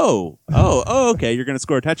 man? Oh, okay, you're going to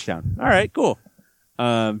score a touchdown. All right, cool.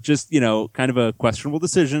 Just, kind of a questionable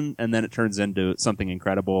decision, and then it turns into something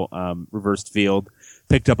incredible. Reversed field,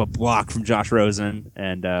 picked up a block from Josh Rosen,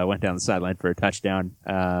 and went down the sideline for a touchdown.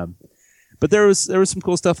 But there was some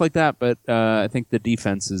cool stuff like that, but I think the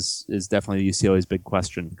defense is definitely UCLA's big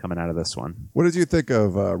question coming out of this one. What did you think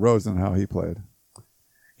of Rosen, how he played?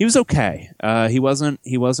 He was okay. He wasn't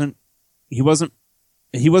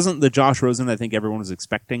the Josh Rosen I think everyone was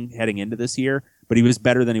expecting heading into this year, but he was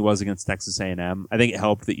better than he was against Texas A&M. I think it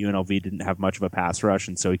helped that UNLV didn't have much of a pass rush,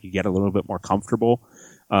 and so he could get a little bit more comfortable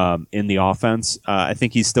in the offense. I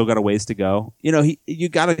think he's still got a ways to go. You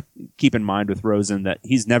got to keep in mind with Rosen that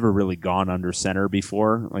he's never really gone under center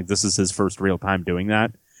before. Like, this is his first real time doing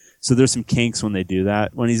that. So there's some kinks when they do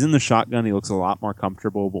that. When he's in the shotgun, he looks a lot more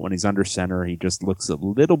comfortable, but when he's under center, he just looks a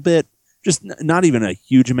little bit, just not even a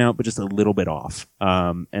huge amount, but just a little bit off.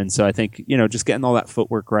 And so I think, just getting all that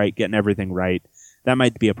footwork right, getting everything right, that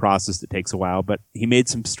might be a process that takes a while, but he made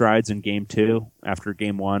some strides in game 2 after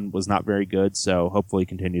game 1 was not very good. So hopefully he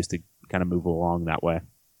continues to kind of move along that way.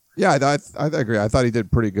 Yeah, I agree. I thought he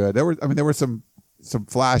did pretty good. There were some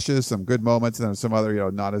flashes, some good moments, and then some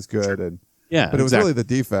other, not as good. And yeah, but it was really the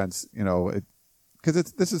defense,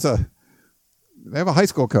 because they have a high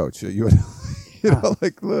school coach. Look.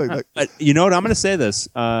 You know what? I'm going to say this.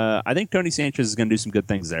 I think Tony Sanchez is going to do some good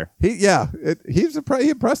things there. He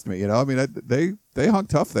impressed me. They hung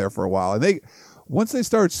tough there for a while, and once they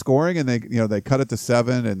started scoring and they cut it to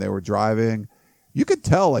 7 and they were driving, you could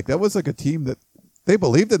tell that was like a team that they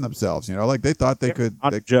believed in themselves. They thought they could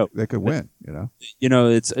win.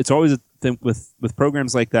 It's always a thing with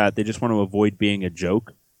programs like that. They just want to avoid being a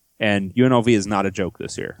joke. And UNLV is not a joke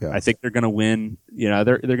this year. Yeah. I think they're going to win. They're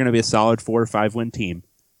going to be a solid 4 or 5 win team.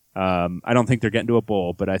 I don't think they're getting to a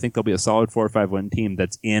bowl, but I think they'll be a solid 4 or 5 win team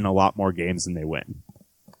that's in a lot more games than they win.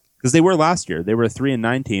 Because they were last year. They were a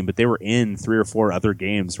 3-9 team, but they were in 3 or 4 other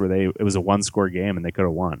games where it was a 1-score game and they could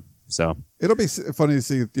have won. So it'll be funny to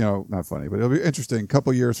see. Not funny, but it'll be interesting. A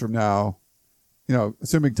couple years from now,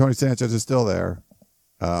 assuming Tony Sanchez is still there,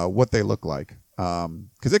 what they look like.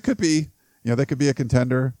 Because it could be, they could be a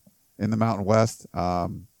contender in the Mountain West.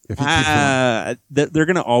 If they're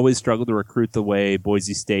going to always struggle to recruit the way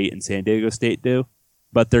Boise State and San Diego State do,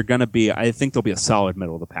 but they're going to be. I think they'll be a solid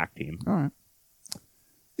middle of the pack team. All right.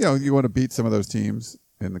 You want to beat some of those teams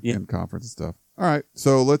in conference and stuff. All right.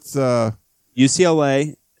 So let's.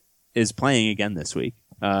 UCLA is playing again this week.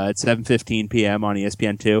 It's 7:15 p.m. on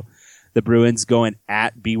ESPN2. The Bruins going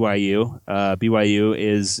at BYU. BYU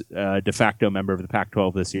is a de facto member of the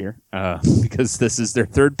Pac-12 this year because this is their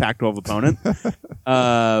third Pac-12 opponent.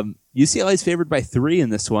 UCLA is favored by 3 in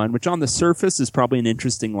this one, which on the surface is probably an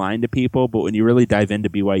interesting line to people, but when you really dive into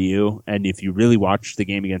BYU and if you really watch the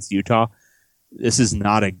game against Utah, this is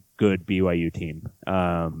not a good BYU team.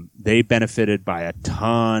 They benefited by a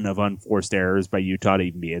ton of unforced errors by Utah to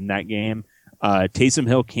even be in that game. Taysom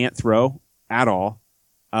Hill can't throw at all.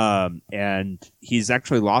 And he's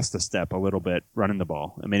actually lost a step a little bit running the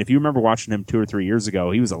ball. I mean, if you remember watching him 2 or 3 years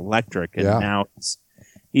ago, he was electric, and now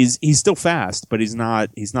he's still fast, but he's not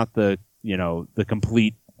the the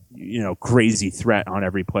complete crazy threat on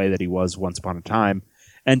every play that he was once upon a time.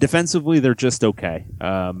 And defensively, they're just okay.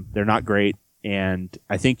 They're not great, and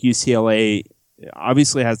I think UCLA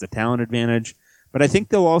obviously has the talent advantage, but I think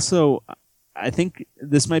they'll also. I think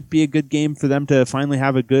this might be a good game for them to finally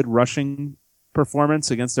have a good rushing performance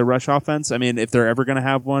against a rush offense. I mean, if they're ever going to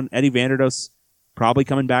have one, Eddie Vanderdoes probably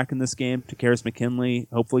coming back in this game. Takaris McKinley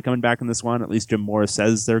hopefully coming back in this one. At least Jim Morris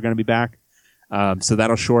says they're going to be back. So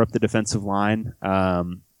that'll shore up the defensive line. I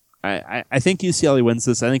think UCLA wins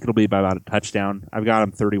this. I think it'll be by about a touchdown. I've got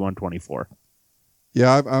them 31-24.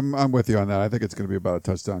 Yeah, I'm with you on that. I think it's going to be about a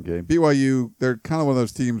touchdown game. BYU, they're kind of one of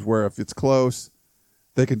those teams where if it's close,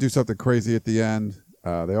 they can do something crazy at the end.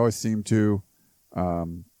 They always seem to.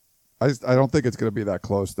 I don't think it's going to be that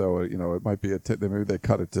close, though. It might be maybe they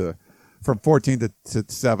cut it from 14 to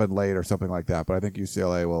 7 late or something like that. But I think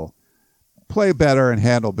UCLA will play better and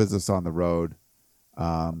handle business on the road.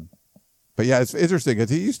 But yeah, it's interesting because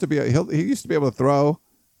he used to be able to throw,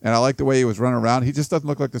 and I like the way he was running around. He just doesn't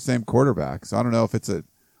look like the same quarterback. So I don't know if it's an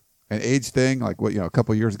age thing, like a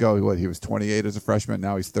couple of years ago, he was 28 as a freshman.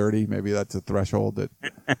 Now he's 30. Maybe that's a threshold that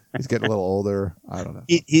he's getting a little older. I don't know.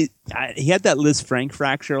 He had that Liz Frank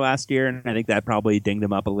fracture last year, and I think that probably dinged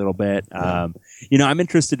him up a little bit. Yeah. I'm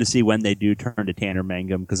interested to see when they do turn to Tanner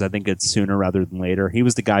Mangum because I think it's sooner rather than later. He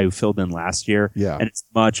was the guy who filled in last year, and it's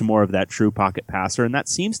much more of that true pocket passer, and that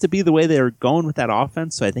seems to be the way they're going with that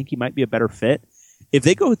offense. So I think he might be a better fit. If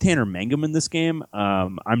they go with Tanner Mangum in this game,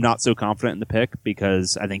 I'm not so confident in the pick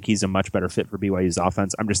because I think he's a much better fit for BYU's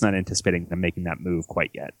offense. I'm just not anticipating them making that move quite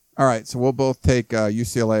yet. All right, so we'll both take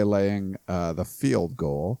UCLA laying the field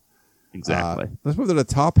goal. Exactly. Let's move to the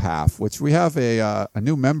top half, which we have a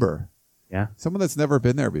new member. Yeah. Someone that's never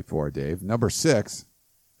been there before, Dave. Number 6.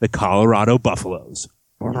 The Colorado Buffaloes.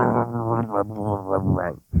 That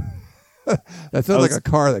sounds like a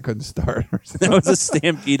car that couldn't start. That was a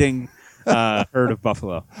stampeding herd of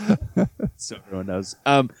buffalo. So everyone knows.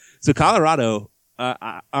 So Colorado,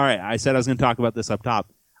 all right, I said I was going to talk about this up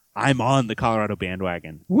top. I'm on the Colorado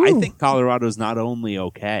bandwagon. Woo. I think Colorado's not only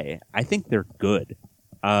okay, I think they're good.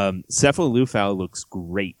 Sefo Liufau looks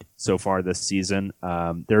great so far this season.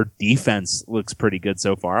 Their defense looks pretty good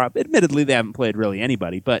so far. Admittedly, they haven't played really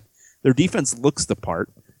anybody, but their defense looks the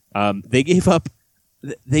part. They gave up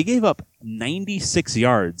 96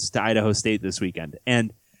 yards to Idaho State this weekend.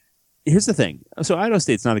 And here's the thing. So Idaho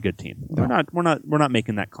State's not a good team. No. We're not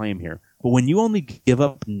making that claim here. But when you only give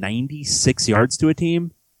up 96 yards to a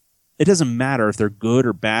team, it doesn't matter if they're good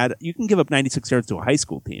or bad. You can give up 96 yards to a high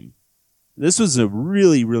school team. This was a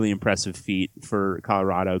really, really impressive feat for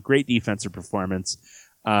Colorado. Great defensive performance.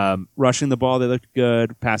 Rushing the ball, they looked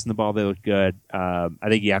good. Passing the ball, they looked good. I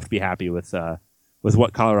think you have to be happy with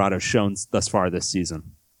what Colorado's shown thus far this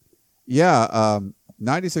season. Yeah,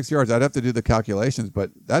 96 yards. I'd have to do the calculations, but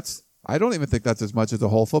I don't even think that's as much as a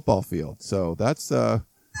whole football field. So that's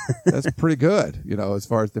pretty good, as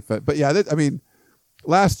far as defense. But yeah,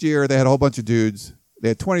 last year they had a whole bunch of dudes. They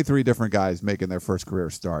had 23 different guys making their first career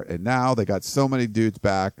start, and now they got so many dudes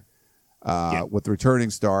back with returning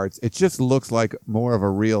starts. It just looks like more of a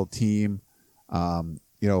real team.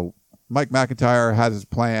 Mike McIntyre has his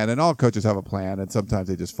plan, and all coaches have a plan, and sometimes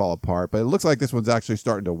they just fall apart. But it looks like this one's actually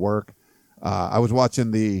starting to work. I was watching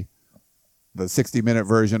the 60-minute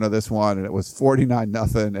version of this one, and it was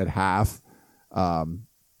 49-0 at half.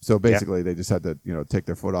 So basically, they just had to take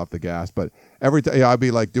their foot off the gas. But every time I'd be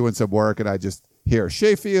like doing some work, and I just hear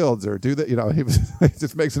Shea Fields or do that. He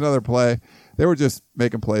just makes another play. They were just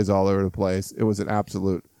making plays all over the place. It was an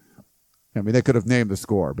absolute. They could have named the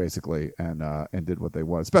score basically and did what they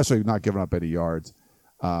want, especially not giving up any yards.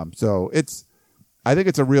 So I think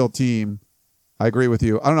it's a real team. I agree with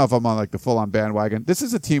you. I don't know if I'm on like the full on bandwagon. This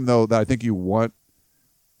is a team though that I think you want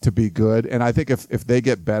to be good, and I think if they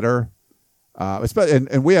get better, especially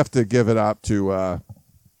and we have to give it up to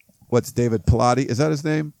what's David Pilati? Is that his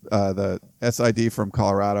name? The SID from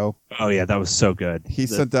Colorado. Oh yeah, that was so good. He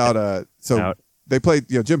sent out they played.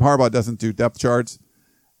 Jim Harbaugh doesn't do depth charts.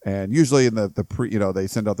 And usually in the pre, they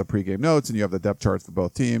send out the pregame notes, and you have the depth charts for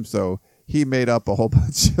both teams. So he made up a whole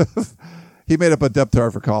bunch of, he made up a depth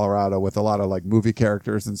chart for Colorado with a lot of like movie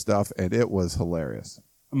characters and stuff, and it was hilarious.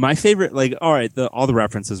 My favorite, all the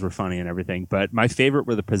references were funny and everything, but my favorite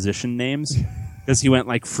were the position names because he went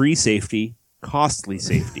like free safety, costly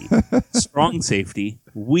safety, strong safety,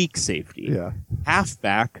 weak safety,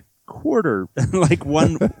 halfback, quarter, like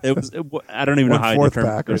one. I don't even know how fourth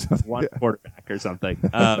back or one quarterback or something.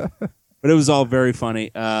 But it was all very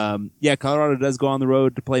funny. Colorado does go on the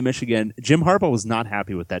road to play Michigan. Jim Harbaugh was not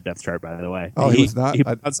happy with that depth chart, by the way. Oh, he was not. He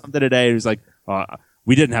put out something today. He was like,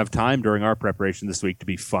 "We didn't have time during our preparation this week to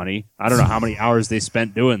be funny. I don't know how many hours they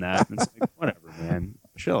spent doing that." And it's like, whatever, man,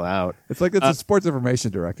 chill out. It's like it's a sports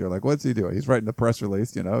information director. Like, what's he doing? He's writing the press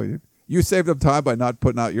release. You saved him time by not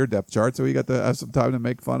putting out your depth chart, so he got to have some time to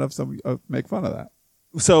make fun of that.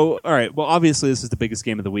 So, all right. Well, obviously, this is the biggest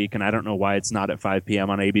game of the week, and I don't know why it's not at 5 p.m.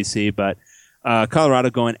 on ABC, but Colorado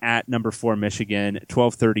going at number 4 Michigan,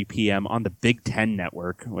 12:30 p.m. on the Big Ten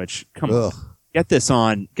Network. Which on, get this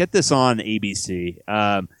on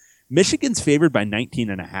ABC. Michigan's favored by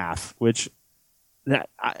 19.5, which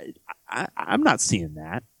I'm not seeing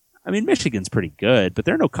that. I mean, Michigan's pretty good, but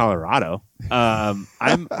they're no Colorado. I'm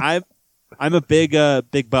a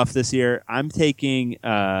big buff this year. I'm taking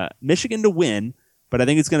Michigan to win, but I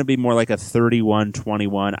think it's going to be more like a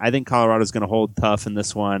 31-21. I think Colorado's going to hold tough in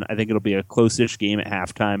this one. I think it'll be a close-ish game at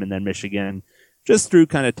halftime, and then Michigan, just through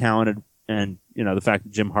kind of talented and the fact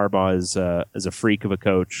that Jim Harbaugh is a freak of a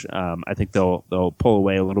coach. I think they'll pull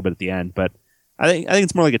away a little bit at the end, but I think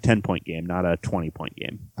it's more like a 10-point game, not a 20-point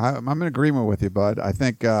game. I'm in agreement with you, bud. I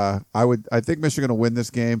think I think Michigan will win this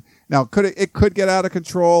game. Now, it could get out of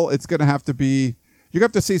control. It's going to have to be. You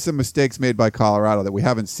have to see some mistakes made by Colorado that we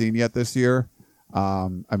haven't seen yet this year.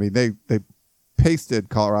 They pasted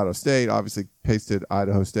Colorado State, obviously pasted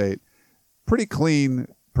Idaho State. Pretty clean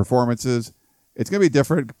performances. It's going to be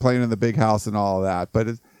different playing in the big house and all of that, but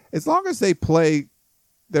as long as they play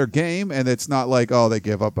their game and it's not like, they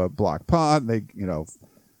give up a block punt, they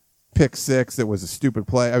pick six, it was a stupid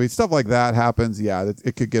play. I mean, stuff like that happens. Yeah,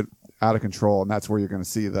 it could get out of control, and that's where you're going to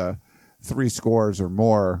see the 3 scores or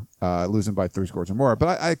more, losing by 3 scores or more.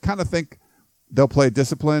 But I kind of think they'll play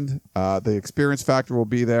disciplined. The experience factor will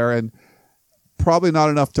be there, and probably not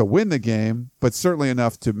enough to win the game, but certainly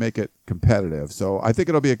enough to make it competitive. So I think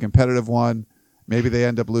it'll be a competitive one. Maybe they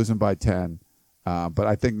end up losing by 10. But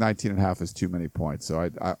I think 19.5 is too many points. So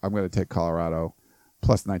I'm going to take Colorado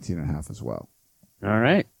plus 19.5 as well. All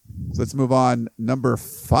right. So let's move on. Number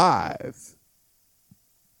 5.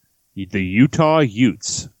 The Utah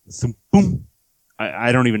Utes. Boom.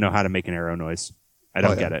 I don't even know how to make an arrow noise. I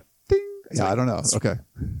don't get it. Ding. Yeah, I don't know. Okay.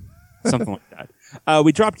 Something like that.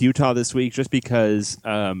 We dropped Utah this week just because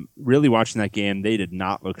really watching that game, they did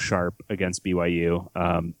not look sharp against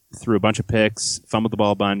BYU. Threw a bunch of picks, fumbled the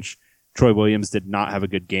ball a bunch. Troy Williams did not have a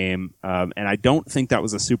good game. And I don't think that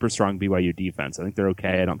was a super strong BYU defense. I think they're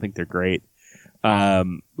okay. I don't think they're great.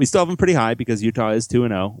 We still have them pretty high because Utah is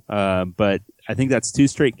 2-0. But I think that's 2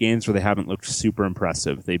 straight games where they haven't looked super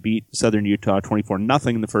impressive. They beat Southern Utah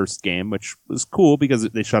 24-0 in the first game, which was cool because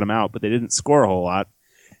they shut them out, but they didn't score a whole lot.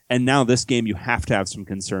 And now this game, you have to have some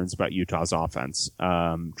concerns about Utah's offense.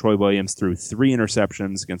 Troy Williams threw 3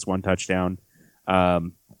 interceptions against 1 touchdown.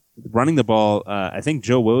 Running the ball, I think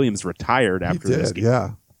Joe Williams retired after this game.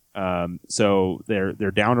 Yeah. So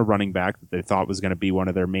they're down a running back that they thought was going to be one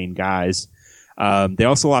of their main guys. They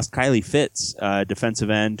also lost Kylie Fitz, defensive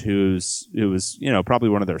end, who was probably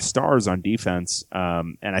one of their stars on defense.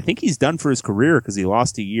 And I think he's done for his career because he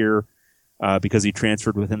lost a year because he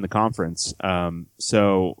transferred within the conference.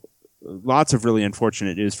 So lots of really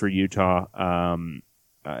unfortunate news for Utah.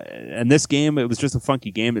 And this game, it was just a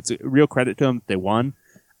funky game. It's a real credit to them that they won.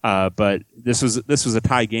 But this was a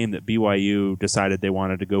tie game that BYU decided they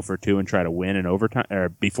wanted to go for 2 and try to win in overtime or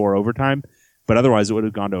before overtime. But otherwise, it would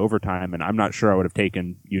have gone to overtime, and I'm not sure I would have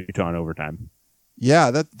taken Utah in overtime.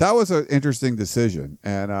 Yeah, that was an interesting decision,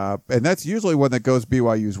 and that's usually one that goes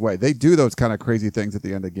BYU's way. They do those kind of crazy things at the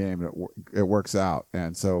end of the game, and it works out.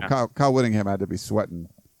 And so Kyle Whittingham had to be sweating,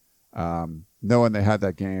 knowing they had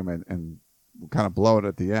that game and kind of blow it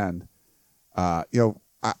at the end.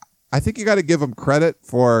 I think you got to give them credit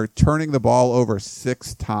for turning the ball over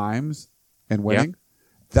 6 times and winning. Yep.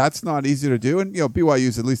 That's not easy to do. And,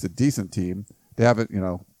 BYU's at least a decent team. They haven't,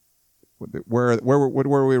 where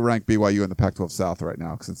we rank BYU in the Pac-12 South right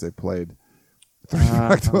now since they played 3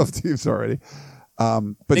 Pac-12 teams already.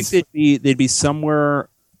 But I think they'd be somewhere,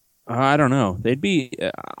 I don't know.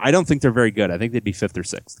 I don't think they're very good. I think they'd be 5th or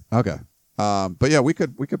 6th. Okay. But yeah, we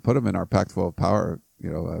could put them in our Pac-12 power,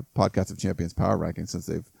 Podcast of Champions power ranking since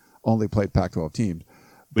they've only played Pac-12 teams.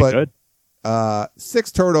 We could.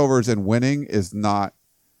 6 turnovers and winning is not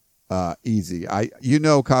easy.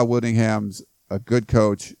 Kyle Whittingham's a good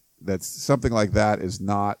coach. That's something like that is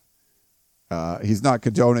not. He's not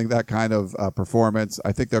condoning that kind of performance.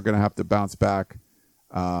 I think they're going to have to bounce back.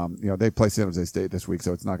 They play San Jose State this week,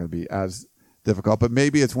 so it's not going to be as difficult. But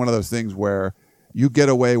maybe it's one of those things where you get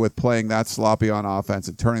away with playing that sloppy on offense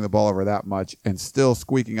and turning the ball over that much and still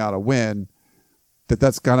squeaking out a win.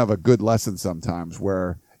 That's kind of a good lesson sometimes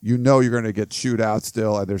where you're going to get shootout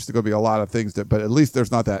still, and there's still going to be a lot of things but at least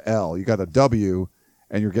there's not that L. You got a W,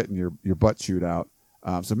 and you're getting your butt chewed out.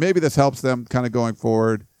 So maybe this helps them kind of going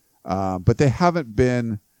forward. But they haven't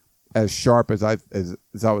been as sharp as I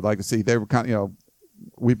would like to see. They were kind of,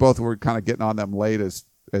 we both were kind of getting on them late as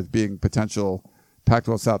being potential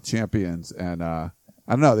Pac-12 South champions, and I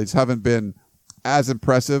don't know. They just haven't been as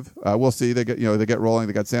impressive. We'll see. They get rolling.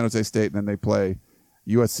 They got San Jose State, and then they play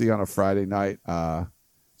USC on a Friday night.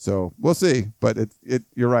 So we'll see. But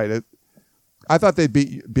you're right. I thought they'd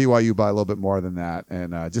beat BYU by a little bit more than that,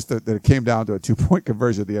 and just that it came down to a 2-point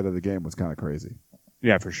conversion at the end of the game was kind of crazy.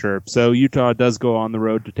 Yeah, for sure. So Utah does go on the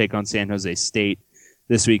road to take on San Jose State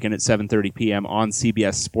this weekend at 7:30 p.m. on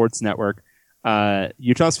CBS Sports Network.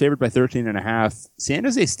 Utah's favored by 13.5. San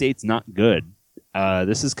Jose State's not good.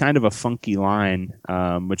 This is kind of a funky line,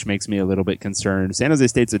 which makes me a little bit concerned. San Jose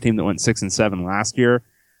State's a team that went 6-7 last year.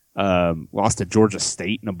 Lost to Georgia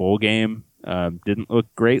State in a bowl game. Didn't look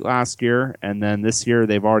great last year. And then this year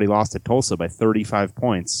they've already lost to Tulsa by 35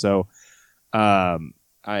 points. So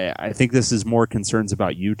I think this is more concerns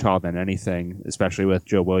about Utah than anything, especially with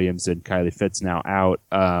Joe Williams and Kylie Fitz now out.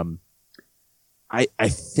 I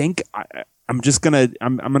think I'm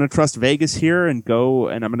gonna trust Vegas here and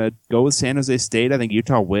I'm gonna go with San Jose State. I think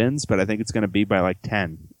Utah wins, but I think it's gonna be by like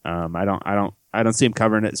 10. I don't see them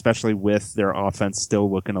covering it, especially with their offense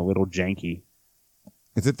still looking a little janky.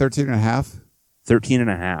 Is it 13.5?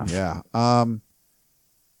 13.5. Yeah.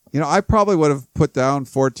 I probably would have put down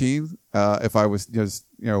 14 if I was just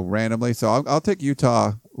randomly. So I'll take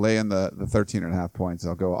Utah laying the 13.5 points.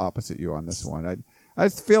 I'll go opposite you on this one. I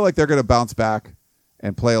just feel like they're going to bounce back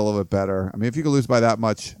and play a little bit better. I mean, if you can lose by that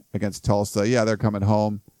much against Tulsa, yeah, they're coming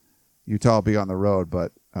home. Utah will be on the road,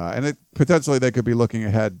 but potentially they could be looking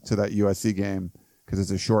ahead to that USC game because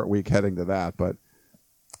it's a short week heading to that. But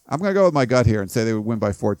I'm going to go with my gut here and say they would win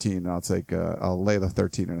by 14. And I'll lay the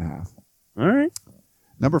 13.5. All right.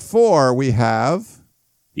 Number 4, we have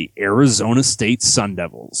the Arizona State Sun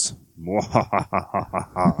Devils. Well,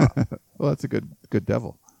 that's a good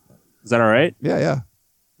devil. Is that all right? Yeah.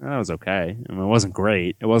 That was okay. I mean, it wasn't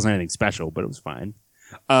great. It wasn't anything special, but it was fine.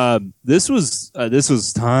 This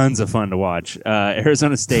was tons of fun to watch.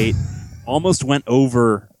 Arizona State almost went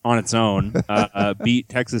over on its own. Beat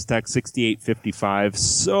Texas Tech 68-55.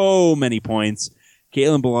 So many points.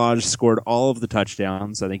 Kalen Ballage scored all of the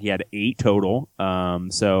touchdowns. I think he had 8 total.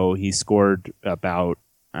 So he scored about,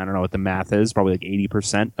 I don't know what the math is, probably like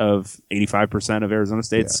 85% of Arizona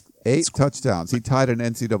State's. Yeah. 8 touchdowns. He tied an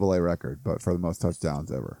NCAA record, but for the most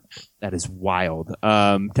touchdowns ever. That is wild.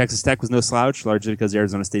 Texas Tech was no slouch, largely because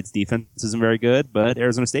Arizona State's defense isn't very good, but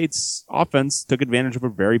Arizona State's offense took advantage of a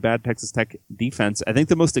very bad Texas Tech defense. I think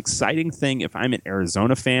the most exciting thing, if I'm an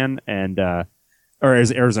Arizona fan or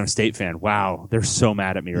as an Arizona State fan, wow, they're so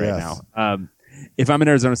mad at me right now. If I'm an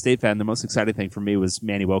Arizona State fan, the most exciting thing for me was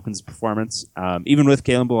Manny Wilkins' performance. Even with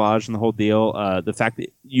Kalen Ballage and the whole deal, the fact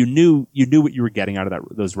that you knew what you were getting out of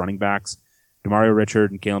those running backs. Demario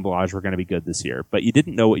Richard and Kalen Ballage were going to be good this year, but you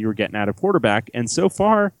didn't know what you were getting out of quarterback. And so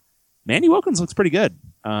far, Manny Wilkins looks pretty good.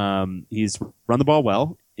 He's run the ball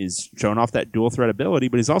well. He's shown off that dual threat ability,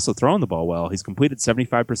 but he's also thrown the ball well. He's completed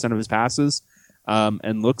 75% of his passes.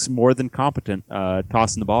 And looks more than competent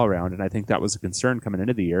tossing the ball around. And I think that was a concern coming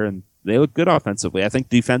into the year. And they look good offensively. I think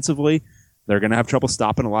defensively, they're going to have trouble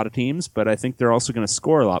stopping a lot of teams, but I think they're also going to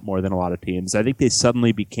score a lot more than a lot of teams. I think they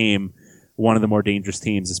suddenly became one of the more dangerous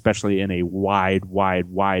teams, especially in a wide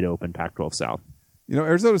open Pac-12 South. You know,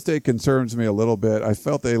 Arizona State concerns me a little bit. I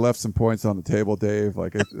felt they left some points on the table, Dave.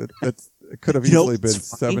 Like it could have easily been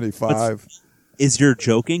 75. You're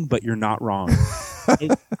joking, but you're not wrong.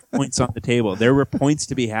 Points on the table. There were points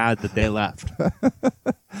to be had that they left.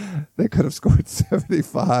 They could have scored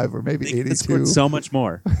 75 or maybe 82. They scored so much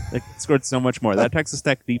more. That Texas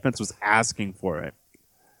Tech defense was asking for it.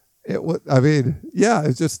 It was. I mean, yeah.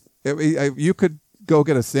 It's just you could go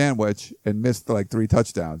get a sandwich and miss like 3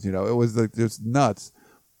 touchdowns. You know, it was like just nuts.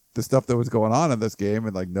 The stuff that was going on in this game,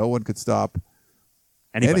 and like no one could stop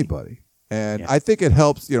anybody. And I think it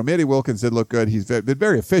helps. You know, Manny Wilkins did look good. He's been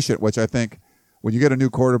very efficient, which I think when you get a new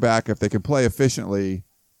quarterback, if they can play efficiently,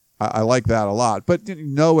 I like that a lot. But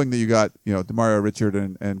knowing that you got, Demario Richard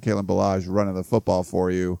and Kalen Ballage running the football for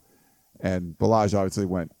you, and Ballage obviously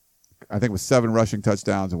went, I think it was 7 rushing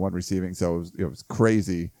touchdowns and 1 receiving, so it was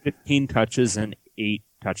crazy. 15 touches and 8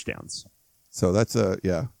 touchdowns. So that's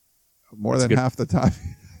more than half the time.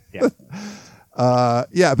 Yeah.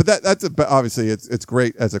 But obviously it's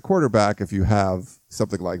great as a quarterback if you have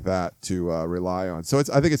something like that to rely on. So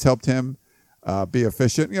I think it's helped him be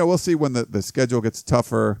efficient. We'll see when the schedule gets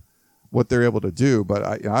tougher what they're able to do. But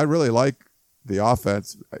I really like the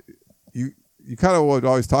offense. You kind of would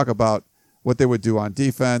always talk about what they would do on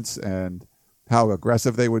defense and how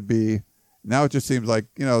aggressive they would be. Now it just seems like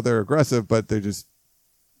they're aggressive, but they just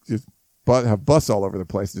have busts all over the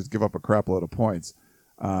place and just give up a crap load of points.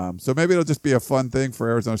 So maybe it'll just be a fun thing for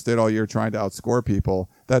Arizona State all year trying to outscore people.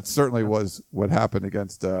 That certainly was what happened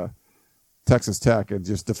against Texas Tech, and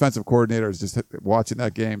just defensive coordinators just watching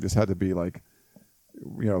that game just had to be like,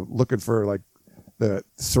 looking for like the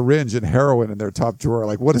syringe and heroin in their top drawer.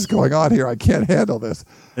 Like, what is going on here? I can't handle this.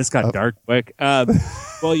 This got dark quick.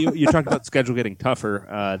 Well, you talked about the schedule getting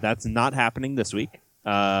tougher. That's not happening this week.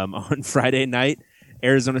 On Friday night,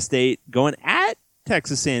 Arizona State going at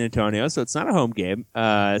Texas San Antonio, so it's not a home game.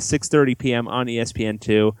 6:30 p.m. on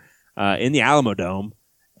ESPN2 in the Alamo Dome.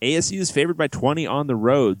 ASU is favored by 20 on the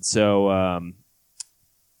road, so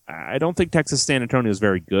I don't think Texas San Antonio is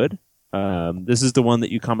very good. This is the one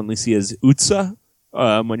that you commonly see as UTSA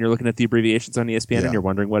when you're looking at the abbreviations on ESPN and you're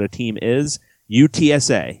wondering what a team is.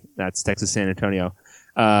 UTSA, that's Texas San Antonio.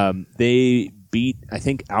 They beat, I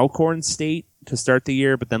think, Alcorn State to start the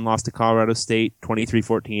year, but then lost to Colorado State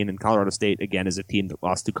 23-14, and Colorado State, again, is a team that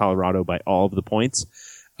lost to Colorado by all of the points.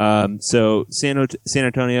 So Texas San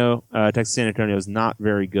Antonio is not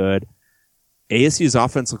very good. ASU's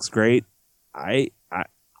offense looks great. I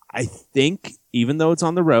think, even though it's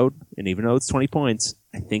on the road, and even though it's 20 points,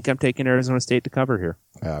 I think I'm taking Arizona State to cover here.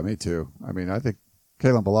 Yeah, me too. I mean, I think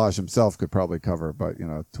Kalen Ballage himself could probably cover, but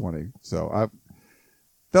 20. So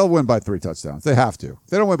they'll win by 3 touchdowns. They have to. If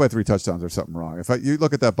they don't win by 3 touchdowns, there's something wrong. If you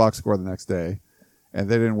look at that box score the next day, and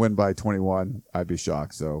they didn't win by 21, I'd be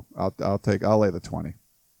shocked. So I'll lay the 20.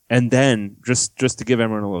 And then, just to give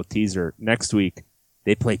everyone a little teaser, next week,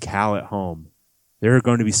 they play Cal at home. There are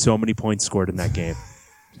going to be so many points scored in that game.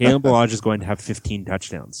 Kalen Ballage is going to have 15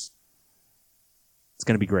 touchdowns. It's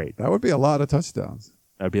going to be great. That would be a lot of touchdowns.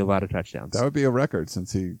 That would be a lot of touchdowns. That would be a record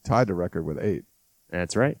since he tied the record with 8.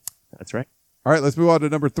 That's right. All right, let's move on to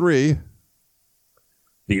number 3.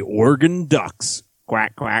 The Oregon Ducks.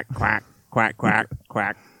 Quack, quack, quack, quack, quack,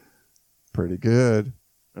 quack. Pretty good.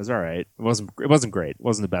 It was all right. It wasn't great. It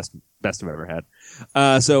wasn't the best I've ever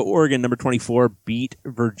had. So Oregon, number 24, beat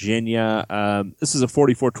Virginia. This is a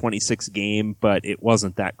 44-26 game, but it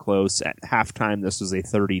wasn't that close. At halftime, this was a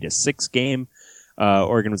 30-6 game.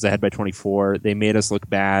 Oregon was ahead by 24. They made us look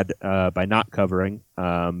bad by not covering,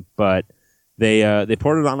 but they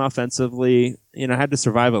poured it on offensively. Had to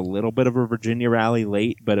survive a little bit of a Virginia rally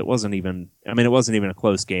late, but it wasn't even a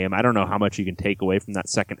close game. I don't know how much you can take away from that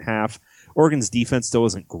second half. Oregon's defense still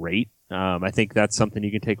isn't great. I think that's something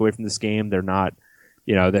you can take away from this game. They're not,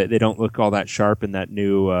 they don't look all that sharp in that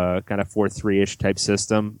new kind of 4-3-ish type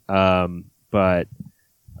system. But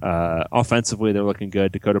offensively, they're looking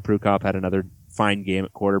good. Dakota Prukop had another fine game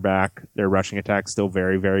at quarterback. Their rushing attack still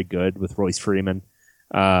very, very good with Royce Freeman.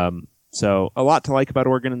 So a lot to like about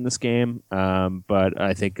Oregon in this game, but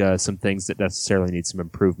I think some things that necessarily need some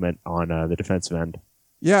improvement on the defensive end.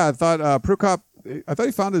 Yeah, I thought Prukop. I thought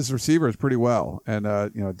he found his receivers pretty well, and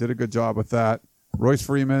did a good job with that. Royce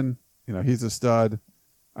Freeman, he's a stud.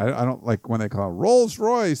 I don't like when they call him Rolls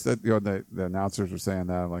Royce. That the announcers were saying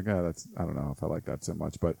that. I'm like, I don't know if I like that so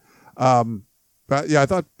much, but yeah, I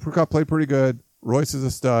thought Prukop played pretty good. Royce is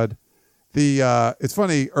a stud. It's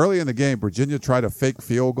funny, early in the game, Virginia tried a fake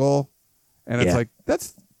field goal, and it's like,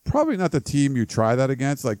 that's probably not the team you try that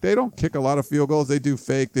against. Like, they don't kick a lot of field goals. They do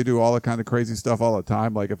fake. They do all the kind of crazy stuff all the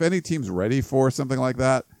time. Like, if any team's ready for something like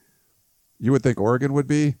that, you would think Oregon would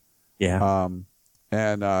be. Yeah.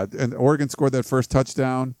 And Oregon scored that first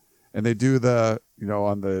touchdown, and they do the,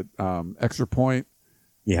 on the extra point.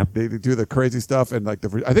 Yeah. They do the crazy stuff, and I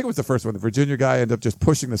think it was the first one. The Virginia guy ended up just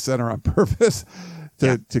pushing the center on purpose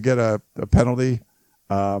to get a penalty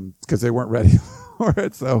because they weren't ready for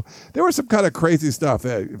it. So there was some kind of crazy stuff.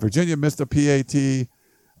 Virginia missed a PAT,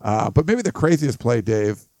 but maybe the craziest play,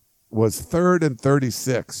 Dave, was 3rd and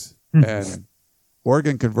 36, and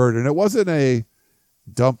Oregon converted. And it wasn't a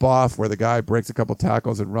dump off where the guy breaks a couple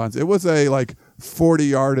tackles and runs. It was a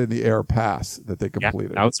 40-yard in the air pass that they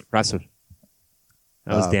completed. Yeah, that was impressive.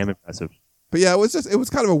 That was damn impressive. But yeah, it was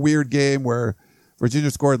kind of a weird game where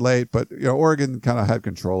Virginia scored late, but Oregon kind of had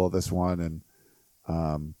control of this one, and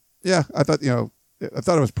I thought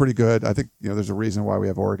it was pretty good. I think there's a reason why we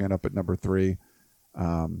have Oregon up at number 3.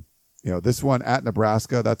 This one at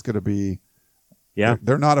Nebraska, that's going to be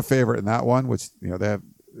they're not a favorite in that one, which they have.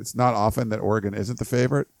 It's not often that Oregon isn't the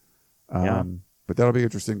favorite, but that'll be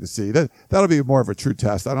interesting to see. That'll be more of a true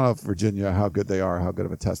test. I don't know if Virginia, how good they are, how good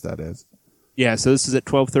of a test that is. Yeah, so this is at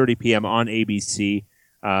 12:30 p.m. on ABC.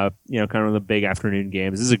 Kind of the big afternoon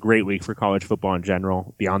games. This is a great week for college football in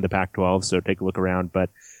general, beyond the Pac-12, so take a look around. But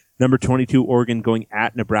number 22, Oregon going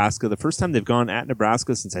at Nebraska. The first time they've gone at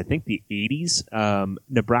Nebraska since, I think, the 80s.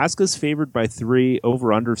 Nebraska's favored by 3,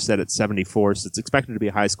 over-under set at 74, so it's expected to be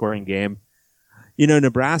a high-scoring game.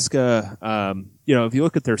 Nebraska, if you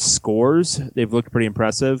look at their scores, they've looked pretty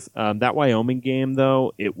impressive. That Wyoming game,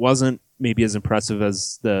 though, it wasn't maybe as impressive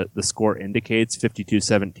as the score indicates,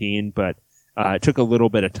 52-17, but it took a little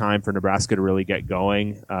bit of time for Nebraska to really get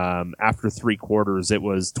going. After 3 quarters, it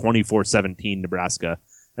was 24-17 Nebraska,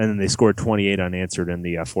 and then they scored 28 unanswered in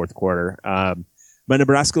the fourth quarter. But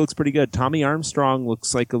Nebraska looks pretty good. Tommy Armstrong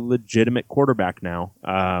looks like a legitimate quarterback now.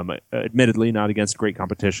 Admittedly, not against great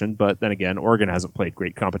competition, but then again, Oregon hasn't played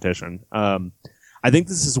great competition. I think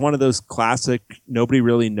this is one of those classic, nobody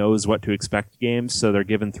really knows what to expect games, so they're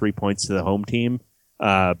giving 3 points to the home team.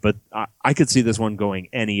 But I could see this one going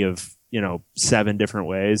any of, 7 different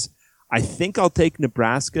ways. I think I'll take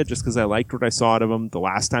Nebraska just because I liked what I saw out of them the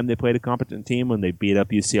last time they played a competent team when they beat up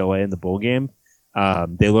UCLA in the bowl game.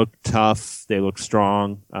 They looked tough. They looked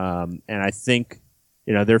strong. And I think,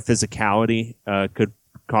 their physicality could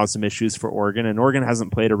cause some issues for Oregon. And Oregon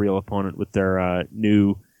hasn't played a real opponent with their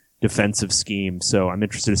new defensive scheme. So I'm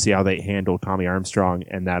interested to see how they handle Tommy Armstrong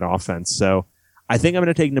and that offense. So I think I'm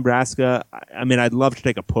going to take Nebraska. I mean, I'd love to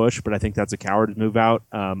take a push, but I think that's a coward's move out.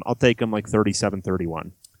 I'll take them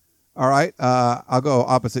 37-31. All right. I'll go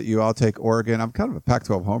opposite you. I'll take Oregon. I'm kind of a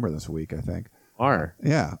Pac-12 homer this week, I think.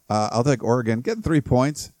 Yeah. I'll take Oregon. Getting 3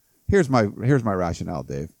 points. Here's my rationale,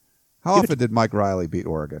 Dave. How often did Mike Riley beat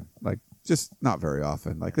Oregon? Just not very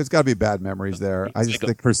often. There's got to be bad memories there. I just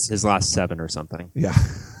think for his last 7 or something. Yeah.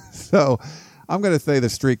 So I'm going to say the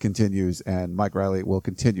streak continues, and Mike Riley will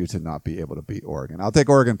continue to not be able to beat Oregon. I'll take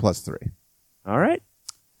Oregon +3. All right.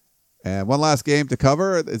 And one last game to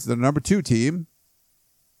cover. It's the number 2 team.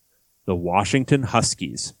 The Washington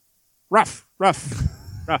Huskies. Rough.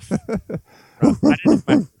 I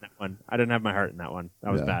didn't have my heart in that one.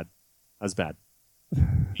 That was bad.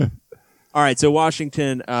 All right, so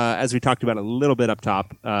Washington, as we talked about a little bit up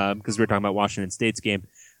top, because we were talking about Washington State's game,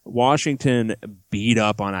 Washington beat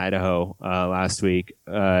up on Idaho last week.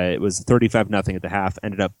 It was 35-0 at the half,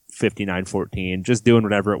 ended up 59-14, just doing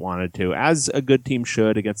whatever it wanted to, as a good team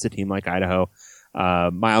should against a team like Idaho.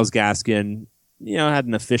 Myles Gaskin, had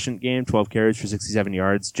an efficient game, 12 carries for 67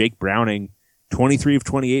 yards. Jake Browning, 23 of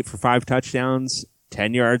 28 for 5 touchdowns,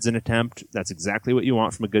 10 yards an attempt. That's exactly what you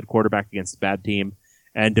want from a good quarterback against a bad team.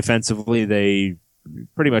 And defensively, they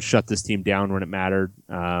pretty much shut this team down when it mattered.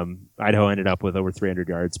 Idaho ended up with over 300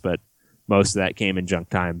 yards, but most of that came in junk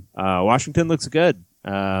time. Washington looks good.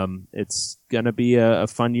 It's going to be a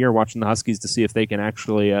fun year watching the Huskies to see if they can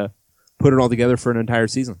actually put it all together for an entire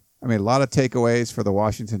season. I mean, a lot of takeaways for the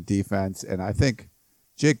Washington defense, and I think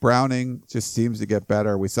Jake Browning just seems to get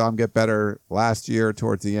better. We saw him get better last year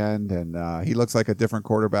towards the end, and he looks like a different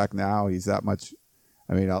quarterback now. He's that much.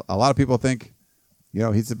 I mean, a lot of people think,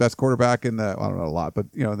 he's the best quarterback in I don't know a lot, but,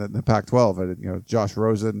 in the Pac-12. Josh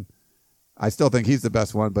Rosen, I still think he's the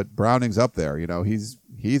best one, but Browning's up there.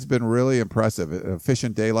 He's been really impressive. An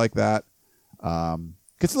efficient day like that.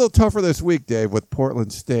 Gets a little tougher this week, Dave, with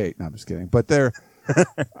Portland State. No, I'm just kidding. But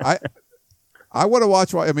I want to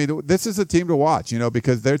watch. I mean, this is a team to watch,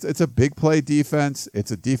 because it's a big play defense.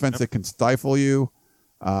 It's a defense that can stifle you,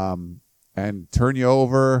 and turn you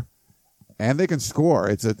over, and they can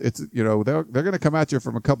score. They're going to come at you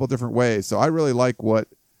from a couple different ways. So I really like what,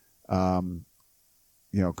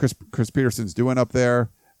 Chris Peterson's doing up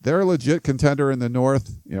there. They're a legit contender in the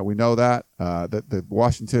North. We know that. That the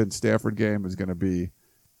Washington-Stanford game is going to be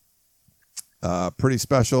pretty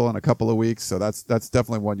special in a couple of weeks. So that's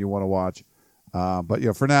definitely one you want to watch. But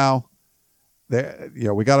for now,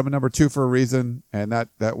 we got them at number 2 for a reason, and that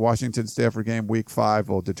Washington-Stanford game, week 5,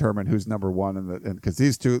 will determine who's number 1, because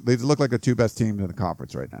these look like the 2 best teams in the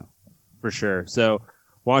conference right now. For sure. So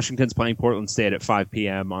Washington's playing Portland State at 5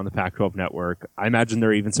 p.m. on the Pac-12 network. I imagine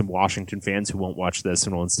there are even some Washington fans who won't watch this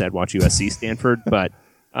and will instead watch USC Stanford. But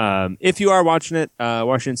if you are watching it,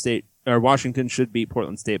 Washington should beat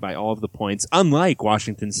Portland State by all of the points, unlike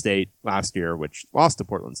Washington State last year, which lost to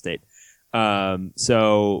Portland State.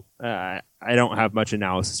 So I don't have much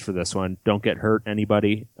analysis for this one. Don't get hurt,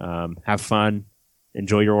 anybody. Have fun.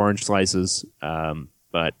 Enjoy your orange slices.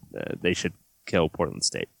 But they should kill Portland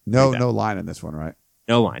State. No line in this one, right?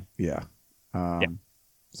 No line. Yeah.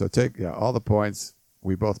 So take all the points.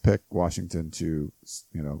 We both pick Washington to,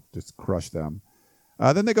 just crush them.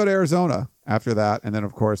 Then they go to Arizona after that. And then,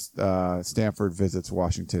 of course, Stanford visits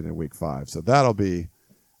Washington in week 5. So that'll be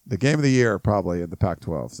the game of the year, probably in the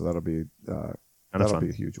Pac-12. So that'll be a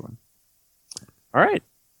huge one. All right.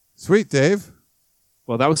 Sweet, Dave.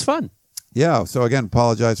 Well, that was fun. Yeah. So again,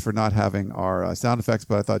 apologize for not having our sound effects,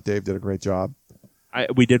 but I thought Dave did a great job.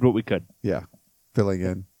 We did what we could. Yeah, filling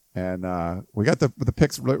in, and we got the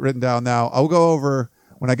picks written down now. I'll go over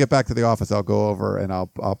when I get back to the office. I'll go over and I'll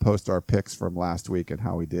post our picks from last week and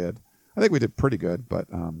how we did. I think we did pretty good, but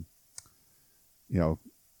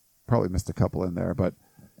probably missed a couple in there, but.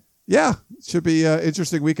 Yeah, it should be an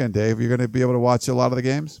interesting weekend, Dave. You're going to be able to watch a lot of the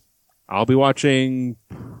games? I'll be watching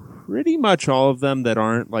pretty much all of them that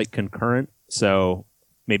aren't concurrent, so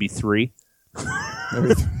maybe 3.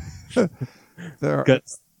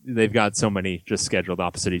 They've got so many just scheduled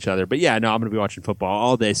opposite each other. But yeah, no, I'm going to be watching football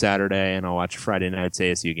all day Saturday, and I'll watch Friday night's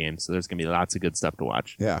ASU games, so there's going to be lots of good stuff to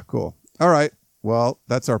watch. Yeah, cool. All right. Well,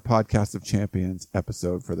 that's our Podcast of Champions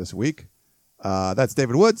episode for this week. That's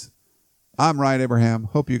David Woods. I'm Ryan Abraham.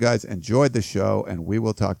 Hope you guys enjoyed the show, and we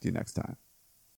will talk to you next time.